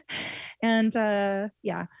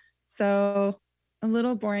 Yeah. So a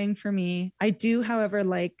little boring for me. I do, however,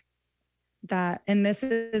 like that, and this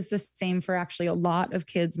is the same for actually a lot of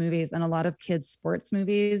kids movies and a lot of kids sports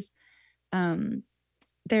movies.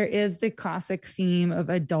 There is the classic theme of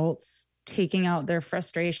adults taking out their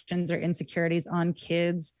frustrations or insecurities on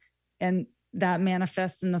kids, and that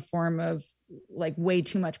manifests in the form of like way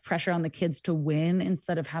too much pressure on the kids to win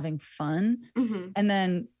instead of having fun. And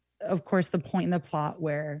then of course the point in the plot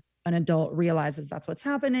where an adult realizes that's what's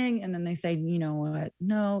happening, and then they say, you know what,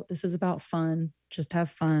 no, this is about fun, just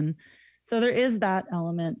have fun. So there is that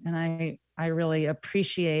element, and I really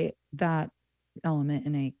appreciate that element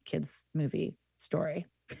in a kids movie story.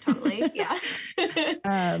 Totally. Yeah.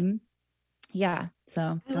 Yeah.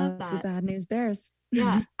 So that's the Bad News Bears.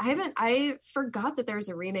 Yeah. I forgot that there was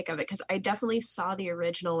a remake of it because I definitely saw the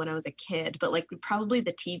original when I was a kid, but like probably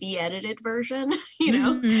the TV edited version,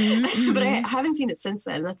 but I haven't seen it since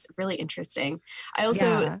then. That's really interesting. I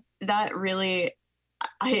also,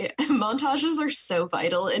 montages are so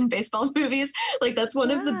vital in baseball movies. Like that's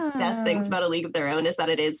one of the best things about A League of Their Own is that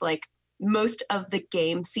it is like most of the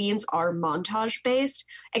game scenes are montage based,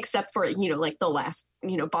 except for, like the last,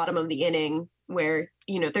 bottom of the inning where,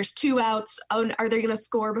 there's 2 outs. Oh, are they going to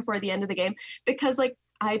score before the end of the game? Because like,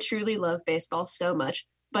 I truly love baseball so much,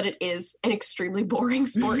 but it is an extremely boring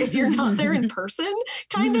sport if you're not there in person,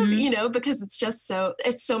 kind of, because it's just so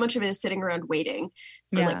much of it is sitting around waiting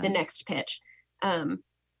for like the next pitch. And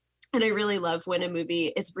I really love when a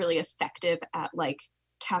movie is really effective at like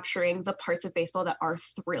capturing the parts of baseball that are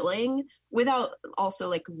thrilling without also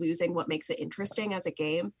like losing what makes it interesting as a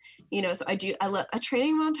game. So I love a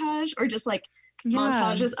training montage or just like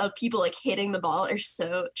montages of people like hitting the ball are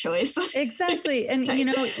so choice. Exactly. And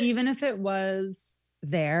even if it was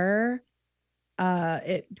there,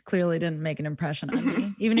 it clearly didn't make an impression on me.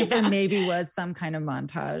 Even if there maybe was some kind of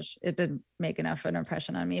montage, it didn't make enough an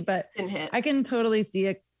impression on me. But I can totally see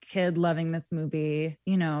a kid loving this movie.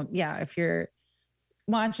 If you're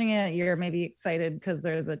watching it, you're maybe excited because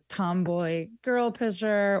there's a tomboy girl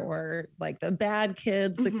pitcher or like the bad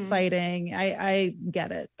kids exciting. I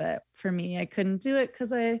get it. But for me, I couldn't do it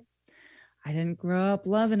because I didn't grow up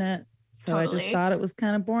loving it. So I just thought it was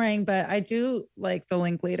kind of boring, but I do like the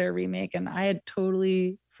Linklater remake, and I had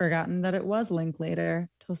totally forgotten that it was Linklater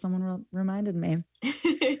till someone reminded me.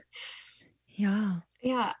 Yeah.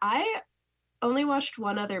 Yeah, I only watched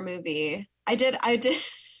one other movie. I did.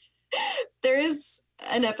 There is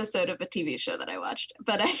an episode of a TV show that I watched,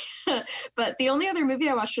 but but the only other movie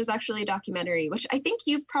I watched was actually a documentary, which I think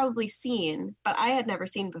you've probably seen, but I had never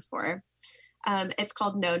seen before. It's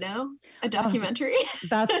called No, a documentary.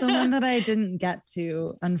 That's the one that I didn't get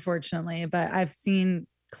to, unfortunately, but I've seen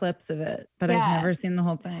clips of it, but yeah. I've never seen the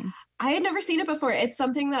whole thing. I had never seen it before. It's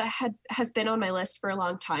something that has been on my list for a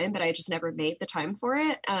long time, but I just never made the time for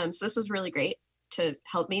it. So this was really great to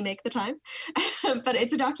help me make the time. But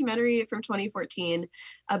it's a documentary from 2014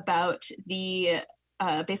 about the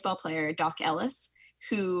baseball player Doc Ellis,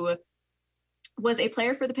 who was a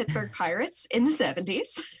player for the Pittsburgh Pirates in the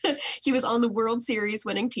 70s. He was on the World Series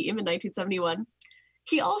winning team in 1971.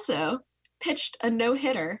 He also pitched a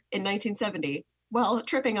no-hitter in 1970 while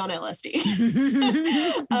tripping on LSD.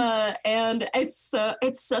 And it's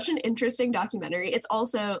such an interesting documentary. It's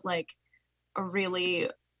also like a really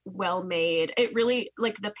well made. It really,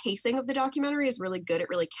 like, the pacing of the documentary is really good. It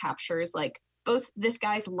really captures like both this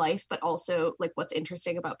guy's life, but also like what's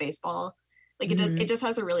interesting about baseball. Like it just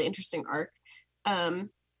has a really interesting arc.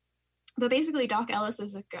 But basically Doc Ellis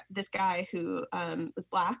is this guy who was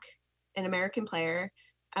Black, an American player.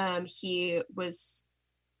 He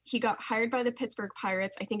got hired by the Pittsburgh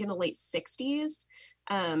Pirates, I think in the late 60s.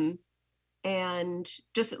 And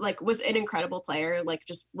just like was an incredible player, like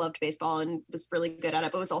just loved baseball and was really good at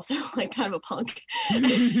it, but was also like kind of a punk,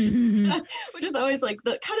 which is always like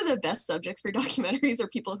the kind of the best subjects for documentaries are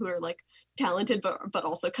people who are like talented, but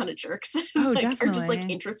also kind of jerks. Oh, like, definitely. Are just like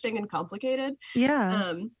interesting and complicated.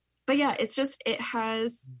 Yeah. But yeah, it's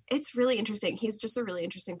really interesting. He's just a really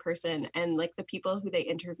interesting person. And like the people who they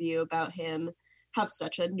interview about him have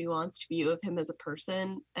such a nuanced view of him as a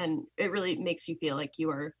person. And it really makes you feel like you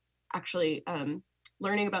are actually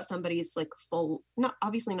learning about somebody's like full, not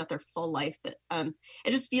their full life, but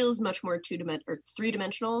it just feels much more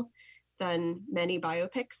three-dimensional than many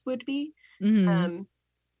biopics would be. Mm-hmm.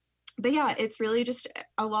 But yeah, it's really just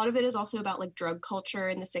a lot of it is also about like drug culture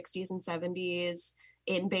in the 60s and 70s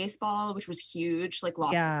in baseball, which was huge. Like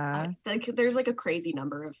lots of, like there's like a crazy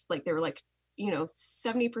number of like, there were like,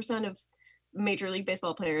 70% of Major League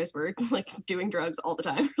Baseball players were like doing drugs all the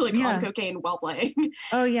time, like on cocaine while playing.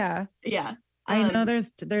 Oh yeah. Yeah. I know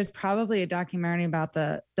there's probably a documentary about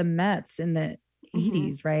the Mets in the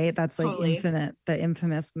 80s, right? That's like totally. the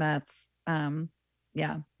infamous Mets.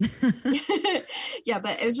 Yeah. Yeah,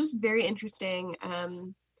 but it was just very interesting.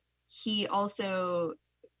 He also,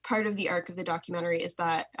 part of the arc of the documentary is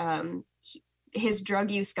that his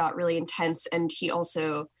drug use got really intense, and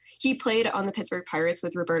he played on the Pittsburgh Pirates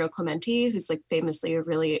with Roberto Clemente, who's like famously a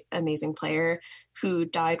really amazing player who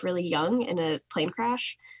died really young in a plane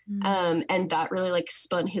crash. Mm. And that really like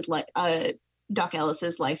spun his Doc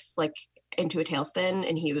Ellis's life like into a tailspin,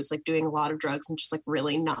 and he was like doing a lot of drugs and just like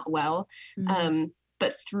really not well. Mm.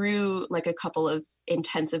 But through like a couple of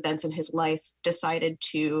intense events in his life, decided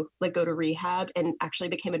to like go to rehab and actually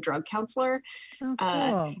became a drug counselor. Oh,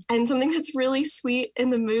 cool. And something that's really sweet in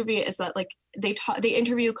the movie is that like they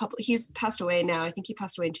interview a couple, he's passed away now. I think he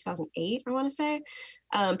passed away in 2008, I want to say.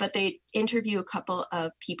 But they interview a couple of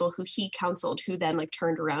people who he counseled, who then like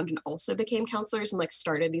turned around and also became counselors and like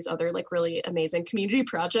started these other like really amazing community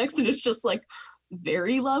projects. And it's just like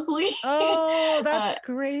very lovely. Oh, that's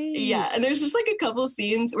great. Yeah. And there's just like a couple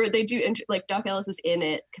scenes where they do like Doc Ellis is in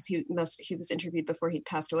it because he was interviewed before he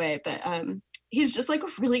passed away, but he's just like a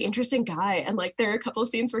really interesting guy. And like there are a couple of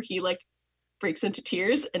scenes where he like breaks into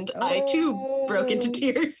tears, and I too broke into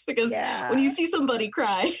tears because when you see somebody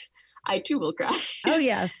cry, I too will cry. Oh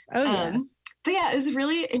yes. Yes. But yeah, it was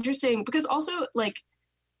really interesting because also like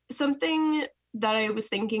something that I was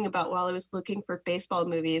thinking about while I was looking for baseball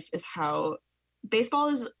movies is how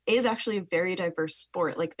baseball is actually a very diverse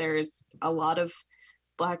sport. Like there's a lot of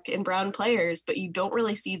Black and brown players, but you don't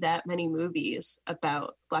really see that many movies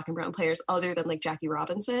about Black and brown players other than like Jackie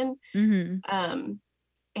Robinson. Mm-hmm.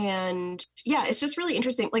 And yeah, it's just really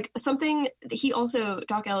interesting. Like something he also,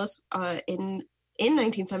 Doc Ellis, in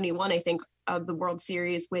 1971, I think, of the World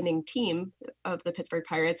Series winning team of the Pittsburgh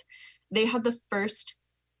Pirates, they had the first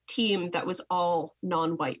team that was all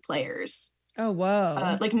non-white players. Oh,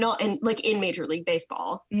 whoa. Like not in like in Major League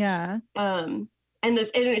Baseball. Yeah. And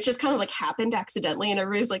it just kind of like happened accidentally, and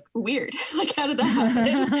everybody's like, weird. Like, how did that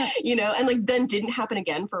happen? And like then didn't happen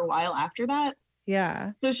again for a while after that.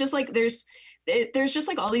 Yeah. So it's just like there's just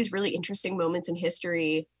like all these really interesting moments in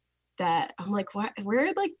history that I'm like, what?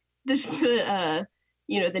 Where like this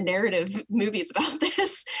the narrative movies about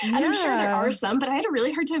this. And I'm sure there are some, but I had a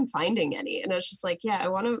really hard time finding any. And I was just like, yeah, I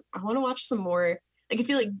want to watch some more. Like, I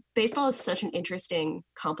feel like baseball is such an interesting,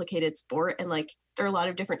 complicated sport. And like, there are a lot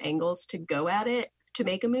of different angles to go at it to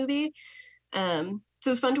make a movie. So it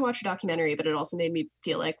was fun to watch a documentary, but it also made me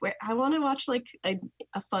feel like, wait, I want to watch like a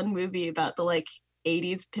fun movie about the like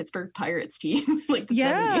 80s Pittsburgh Pirates team, like the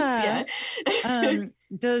 70s. Yeah.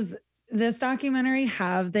 Does this documentary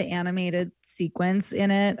have the animated sequence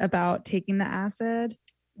in it about taking the acid?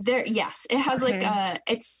 Yes, it has like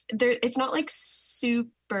it's not like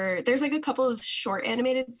super, there's like a couple of short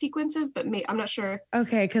animated sequences, but I'm not sure.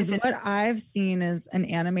 Okay, because what I've seen is an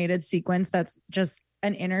animated sequence that's just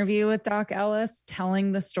an interview with Doc Ellis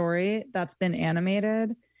telling the story that's been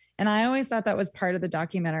animated. And I always thought that was part of the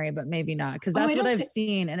documentary, but maybe not, because that's what I've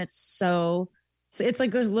seen. And it's it's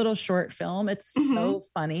like a little short film. It's so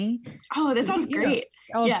funny. Oh, that sounds great.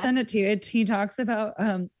 I'll send it to you. He talks about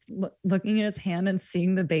looking at his hand and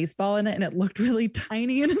seeing the baseball in it, and it looked really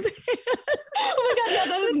tiny in his hand. Oh my God, yeah,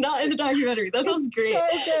 that is not in the documentary. That sounds great. So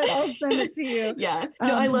good. I'll send it to you. Yeah.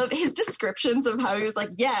 No, I love his descriptions of how he was like,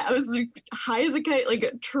 I was like, high as a kite, like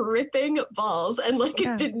tripping balls, and like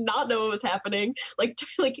did not know what was happening. Like,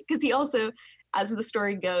 because he also, as the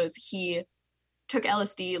story goes, he took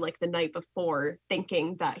LSD like the night before,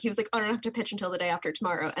 thinking that he was like, oh, I don't have to pitch until the day after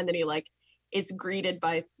tomorrow. And then he like is greeted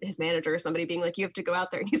by his manager or somebody being like, you have to go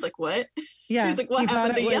out there. And he's like, what? Yeah. He's like, what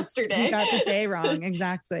happened to yesterday? He got the day wrong.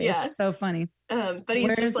 Exactly. Yeah. It's so funny. But he's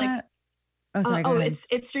Where just like, that? Oh, sorry,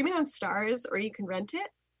 it's streaming on Stars, or you can rent it.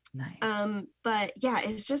 Nice. But yeah,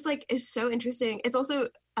 it's just like, it's so interesting. It's also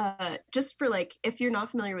just for like, if you're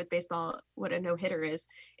not familiar with baseball, what a no-hitter is,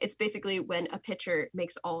 it's basically when a pitcher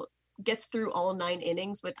gets through all 9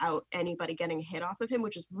 innings without anybody getting a hit off of him,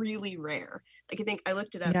 which is really rare. Like, I think I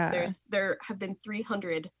looked it up. Yeah. There have been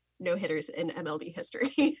 300 no-hitters in MLB history.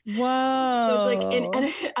 Whoa. So it's like,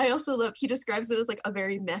 and I also love, he describes it as like a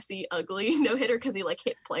very messy, ugly no-hitter because he like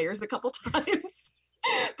hit players a couple times,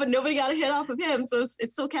 but nobody got a hit off of him, so it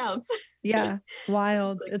still counts. Yeah,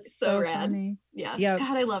 wild. Like, it's so rad. Funny. Yeah. Yep.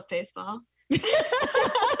 God, I love baseball.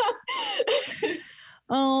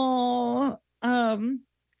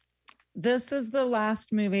 This is the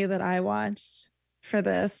last movie that I watched for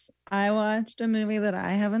this. I watched a movie that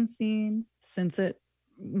I haven't seen since it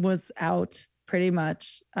was out, pretty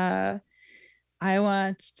much. I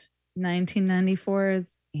watched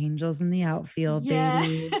 1994's Angels in the Outfield,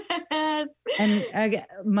 baby. And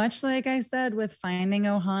much like I said with Finding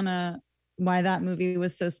Ohana, why that movie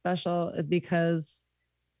was so special is because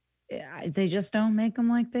they just don't make them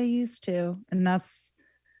like they used to. And that's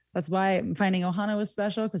why Finding Ohana was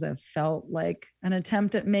special, because it felt like an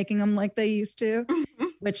attempt at making them like they used to,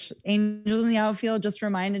 which Angels in the Outfield just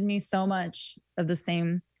reminded me so much of that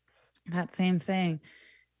same thing.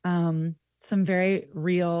 Some very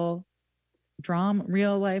real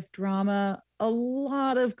life drama, a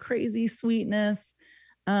lot of crazy sweetness.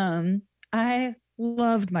 I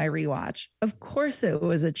loved my rewatch. Of course it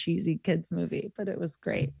was a cheesy kids movie, but it was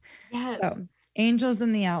great. Yes. So, Angels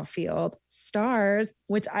in the Outfield stars,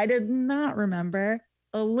 which I did not remember,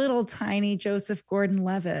 a little tiny Joseph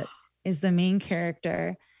Gordon-Levitt is the main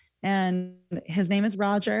character, and his name is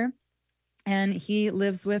Roger, and he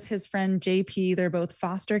lives with his friend JP. They're both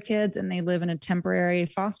foster kids, and they live in a temporary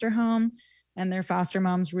foster home, and their foster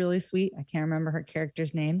mom's really sweet. I can't remember her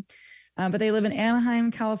character's name, but they live in Anaheim,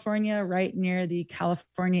 California, right near the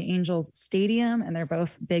California Angels Stadium, and they're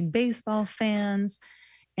both big baseball fans.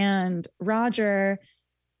 And Roger,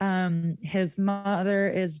 his mother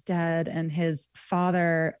is dead, and his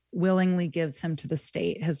father willingly gives him to the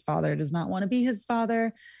state. His father does not want to be his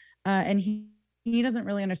father, and he doesn't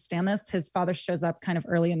really understand this. His father shows up kind of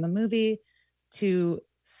early in the movie to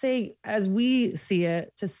say, as we see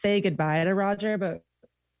it, to say goodbye to Roger, but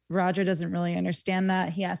Roger doesn't really understand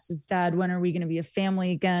that. He asks his dad, when are we going to be a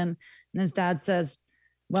family again? And his dad says,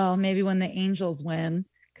 well, maybe when the Angels win,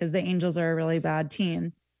 because the Angels are a really bad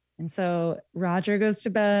team. And so Roger goes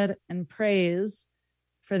to bed and prays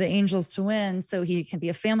for the Angels to win so he can be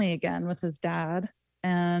a family again with his dad.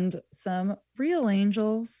 And some real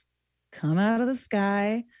angels come out of the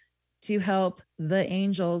sky to help the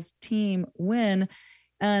Angels team win.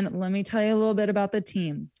 And let me tell you a little bit about the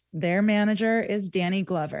team. Their manager is Danny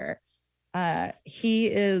Glover. He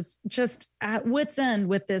is just at wit's end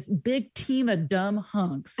with this big team of dumb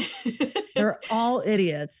hunks. They're all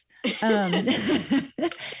idiots.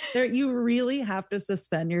 You really have to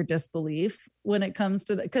suspend your disbelief when it comes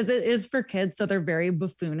to that, because it is for kids, so they're very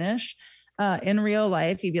buffoonish. In real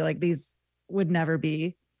life, you'd be like, these would never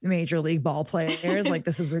be major league ball players. Like,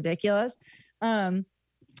 this is ridiculous. But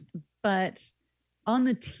On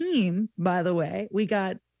the team, by the way, we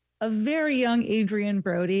got a very young Adrian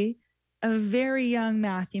Brody, a very young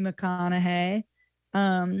Matthew McConaughey,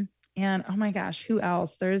 and oh my gosh, who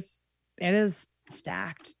else? It is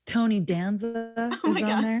stacked. Tony Danza is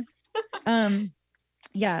on there.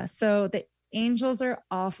 Yeah, so the Angels are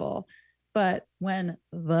awful, but when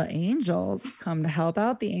the Angels come to help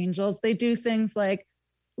out the Angels, they do things like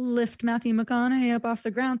lift Matthew McConaughey up off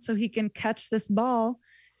the ground so he can catch this ball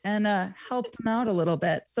and help them out a little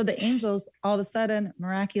bit. So the Angels all of a sudden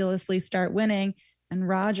miraculously start winning, and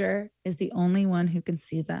Roger is the only one who can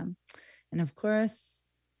see them. And of course,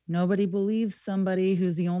 nobody believes somebody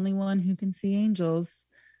who's the only one who can see angels,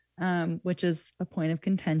 which is a point of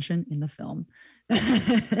contention in the film.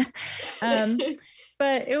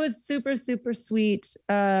 But it was super, super sweet.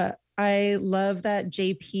 I love that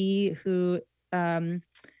JP, who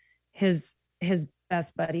his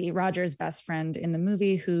best buddy, Roger's best friend in the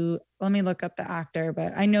movie, who, let me look up the actor,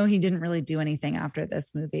 but I know he didn't really do anything after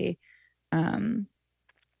this movie.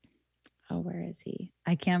 Where is he?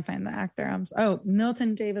 I can't find the actor.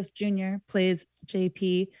 Milton Davis Jr. plays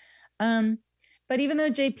JP. But even though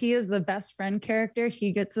JP is the best friend character,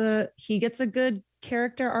 he gets a good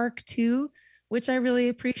character arc too, which I really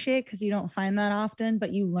appreciate because you don't find that often,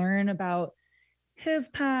 but you learn about his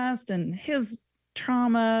past and his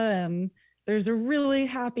trauma, and there's a really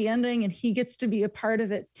happy ending and he gets to be a part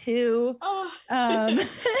of it too.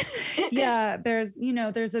 Yeah,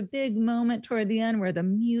 there's a big moment toward the end where the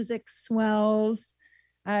music swells.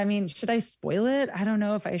 I mean, should I spoil it? I don't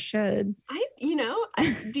know if I should.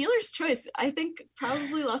 Dealer's choice. I think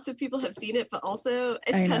probably lots of people have seen it, but also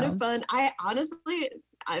it's kind of fun.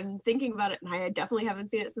 I'm thinking about it, and I definitely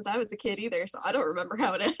haven't seen it since I was a kid either, so I don't remember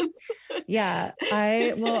how it ends. Yeah,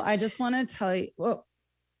 I just want to tell you. Well,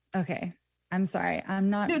 okay. I'm sorry. I'm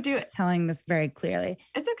not telling this very clearly.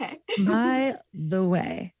 It's okay. By the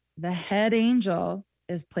way, the head angel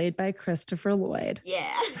is played by Christopher Lloyd.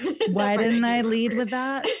 Yeah. Why didn't I lead with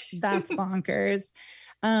that? That's bonkers.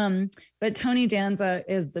 But Tony Danza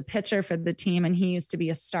is the pitcher for the team, and he used to be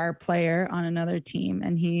a star player on another team,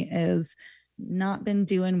 and he is not been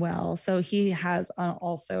doing well. So he has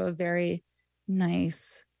also a very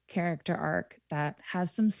nice character arc that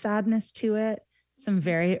has some sadness to it, some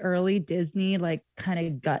very early Disney, like kind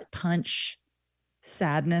of gut punch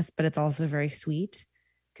sadness, but it's also very sweet.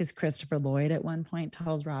 Because Christopher Lloyd at one point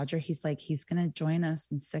tells Roger, he's going to join us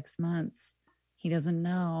in 6 months. He doesn't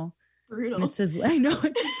know. Brutal. I know,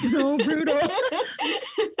 it's so brutal.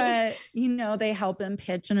 But, they help him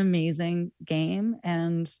pitch an amazing game.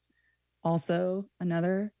 And also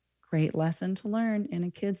another great lesson to learn in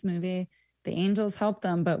a kid's movie. The Angels help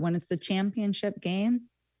them, but when it's the championship game,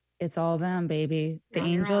 it's all them, baby. The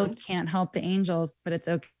Angels can't help the Angels, but it's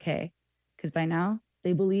okay. Because by now,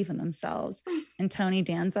 they believe in themselves. And Tony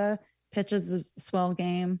Danza pitches a swell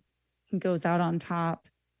game. He goes out on top.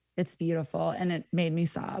 It's beautiful. And it made me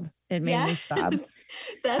sob. It made me sob.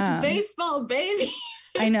 That's baseball, baby.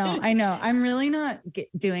 I know. I'm really not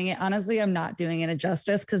doing it. Honestly, I'm not doing it a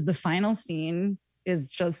justice because the final scene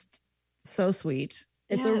is just so sweet.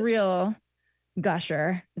 It's a real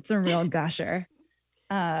gusher.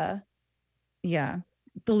 Yeah.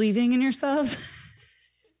 Believing in yourself.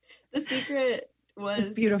 The secret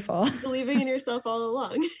was beautiful. Believing in yourself all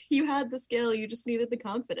along. You had the skill, you just needed the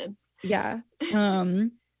confidence. Yeah.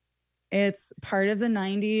 It's part of the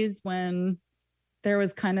 90s when there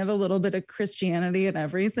was kind of a little bit of Christianity and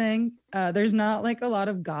everything. There's not like a lot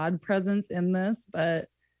of God presence in this, but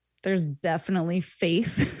there's definitely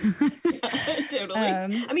faith. Totally.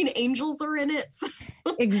 I mean, angels are in it. So.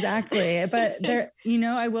 Exactly. But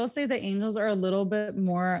I will say the angels are a little bit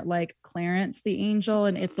more like Clarence the Angel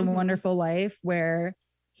and It's a Wonderful Life, where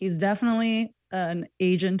he's definitely an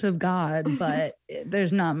agent of God, but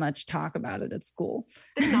there's not much talk about it at school.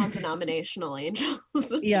 They're non-denominational angels.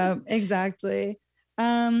 Yeah, exactly.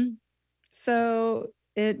 So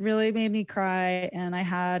it really made me cry, and I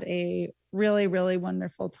had a really, really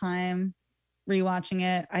wonderful time rewatching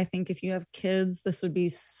it. I think if you have kids, this would be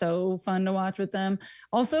so fun to watch with them.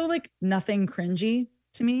 Also, like, nothing cringy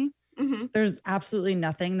to me. There's absolutely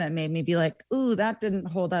nothing that made me be like, ooh, that didn't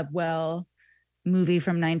hold up well. Movie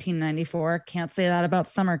from 1994. Can't say that about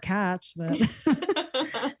Summer Catch, but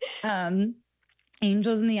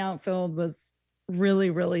Angels in the Outfield was really,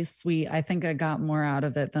 really sweet. I think I got more out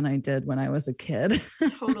of it than I did when I was a kid.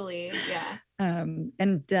 Totally. Yeah.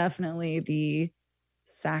 And definitely the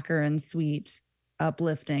saccharine sweet,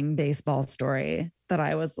 uplifting baseball story that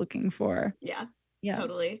I was looking for. Yeah.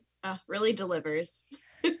 Totally. Really delivers.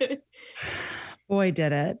 Boy,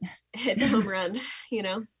 did it. It's a home run,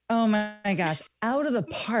 Oh my gosh. Out of the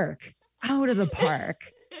park. out of the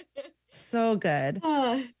park. So good.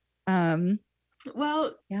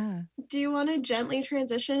 Well, yeah. Do you want to gently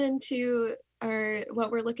transition into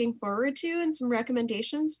what we're looking forward to and some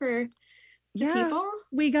recommendations for the people?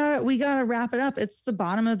 We gotta wrap it up. It's the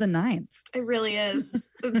bottom of the 9th. It really is.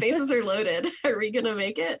 The bases are loaded. Are we gonna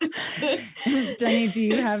make it? Jenny, do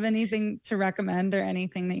you have anything to recommend or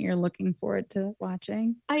anything that you're looking forward to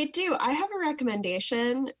watching? I do. I have a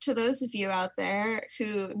recommendation to those of you out there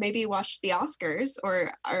who maybe watched the Oscars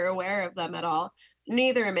or are aware of them at all.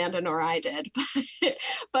 Neither Amanda nor I did,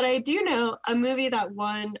 but I do know a movie that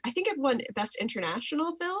won, I think it won Best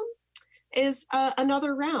International Film, is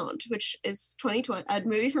Another Round, which is 2020, a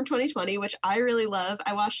movie from 2020, which I really love.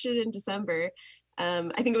 I watched it in December.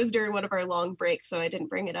 I think it was during one of our long breaks, so I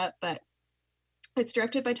didn't bring it up, but it's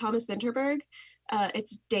directed by Thomas Vinterberg.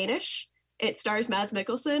 It's Danish. It stars Mads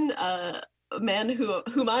Mikkelsen, a man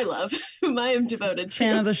whom I love, whom I am devoted to.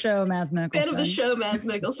 Fan of the show, Mads Mikkelsen. Fan of the show, Mads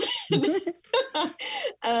Mikkelsen.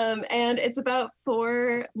 And it's about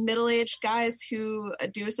 4 middle-aged guys who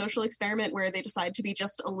do a social experiment where they decide to be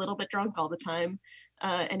just a little bit drunk all the time.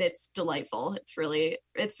 And it's delightful.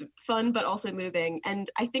 It's fun, but also moving. And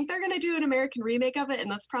I think they're going to do an American remake of it,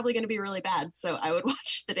 and that's probably going to be really bad. So I would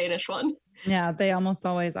watch the Danish one. Yeah, they almost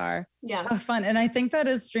always are. Yeah. Oh, fun. And I think that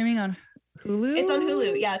is streaming on Hulu. It's on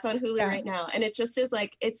Hulu. Yeah, it's on Hulu right now. And it just is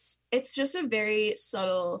like, it's just a very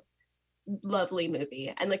subtle, lovely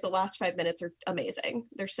movie. And like the last 5 minutes are amazing.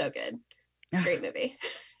 They're so good. It's a great movie.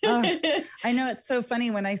 I know, it's so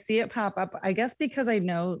funny when I see it pop up. I guess because I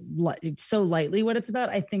know so lightly what it's about,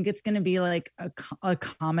 I think it's going to be like a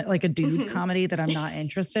comedy, like a dude comedy that I'm not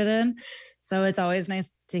interested in. So it's always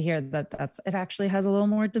nice to hear that it actually has a little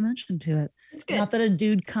more dimension to it. It's good. Not that a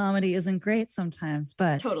dude comedy isn't great sometimes,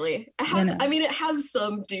 but totally. It has, I mean, it has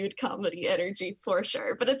some dude comedy energy for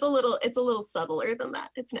sure, but it's a little subtler than that.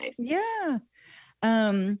 It's nice. Yeah.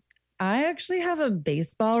 I actually have a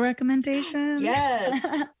baseball recommendation.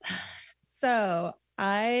 Yes. So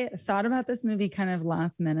I thought about this movie kind of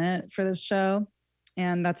last minute for this show,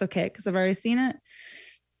 and that's okay because I've already seen it.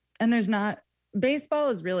 And baseball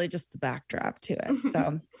is really just the backdrop to it.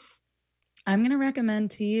 So I'm going to recommend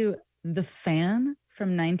to you The Fan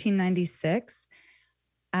from 1996.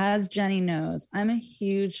 As Jenny knows, I'm a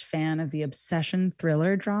huge fan of the obsession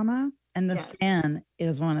thriller drama, and The Fan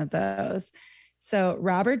is one of those. So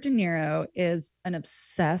Robert De Niro is an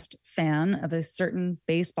obsessed fan of a certain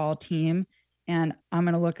baseball team, and I'm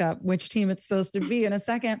going to look up which team it's supposed to be in a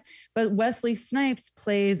second. But Wesley Snipes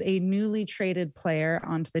plays a newly traded player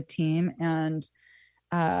onto the team, and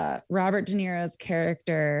Robert De Niro's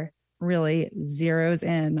character really zeroes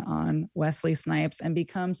in on Wesley Snipes and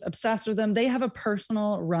becomes obsessed with him. They have a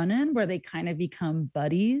personal run-in where they kind of become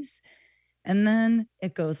buddies, and then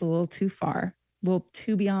it goes a little too far. Little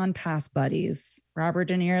too beyond past buddies. Robert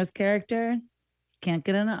De Niro's character can't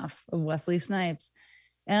get enough of Wesley Snipes.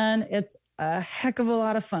 And it's a heck of a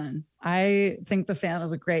lot of fun. I think The Fan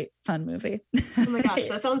is a great, fun movie. Oh my gosh,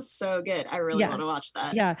 that sounds so good. I really want to watch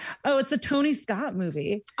that. Yeah. Oh, it's a Tony Scott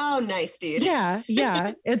movie. Oh, nice, dude. Yeah.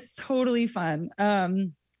 It's totally fun.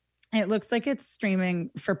 It looks like it's streaming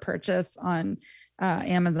for purchase on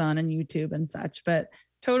Amazon and YouTube and such, but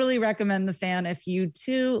totally recommend The Fan if you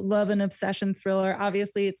too love an obsession thriller.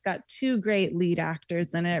 Obviously, it's got 2 great lead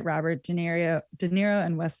actors in it, Robert De Niro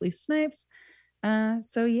and Wesley Snipes.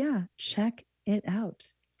 So yeah, check it out.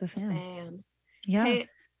 The Fan. Yeah. Hey,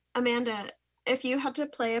 Amanda, if you had to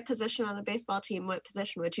play a position on a baseball team, what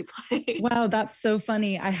position would you play? Wow, that's so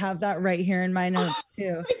funny. I have that right here in my notes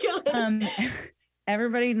too. Oh my God.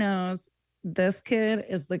 Everybody knows this kid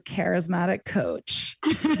is the charismatic coach.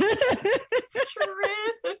 It's true.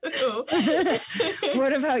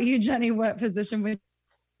 What about you, Jenny? What position would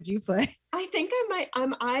you play? I think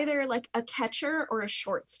I'm either like a catcher or a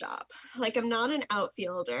shortstop. Like I'm not an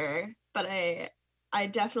outfielder, but I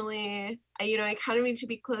definitely, I kind of need to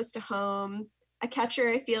be close to home. A catcher,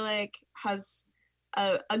 I feel like, has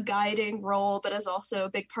a guiding role, but is also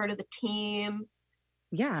a big part of the team.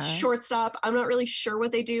 Yeah. Shortstop, I'm not really sure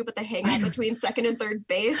what they do, but they hang out between second and third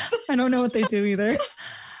base. I don't know what they do either.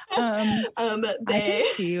 I can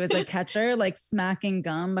see you as a catcher, like smacking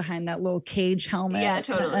gum behind that little cage helmet. Yeah,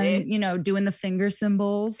 totally. And, doing the finger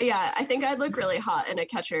symbols. Yeah, I think I'd look really hot in a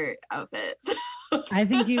catcher outfit. I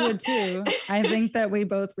think you would too. I think that we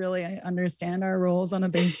both really understand our roles on a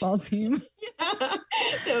baseball team. Yeah,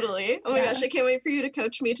 totally. Oh my gosh, I can't wait for you to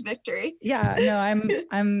coach me to victory. Yeah, no,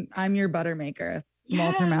 I'm your butter maker,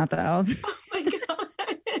 Walter Matthau. Oh my God.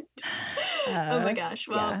 Oh my gosh.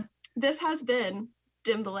 Well, this has been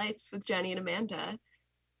Dim the Lights with Jenny and Amanda.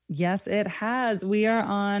 Yes, it has. We are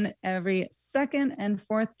on every second and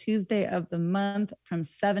fourth Tuesday of the month from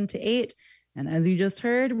 7 to 8. And as you just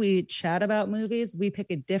heard, we chat about movies. We pick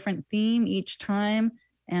a different theme each time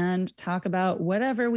and talk about whatever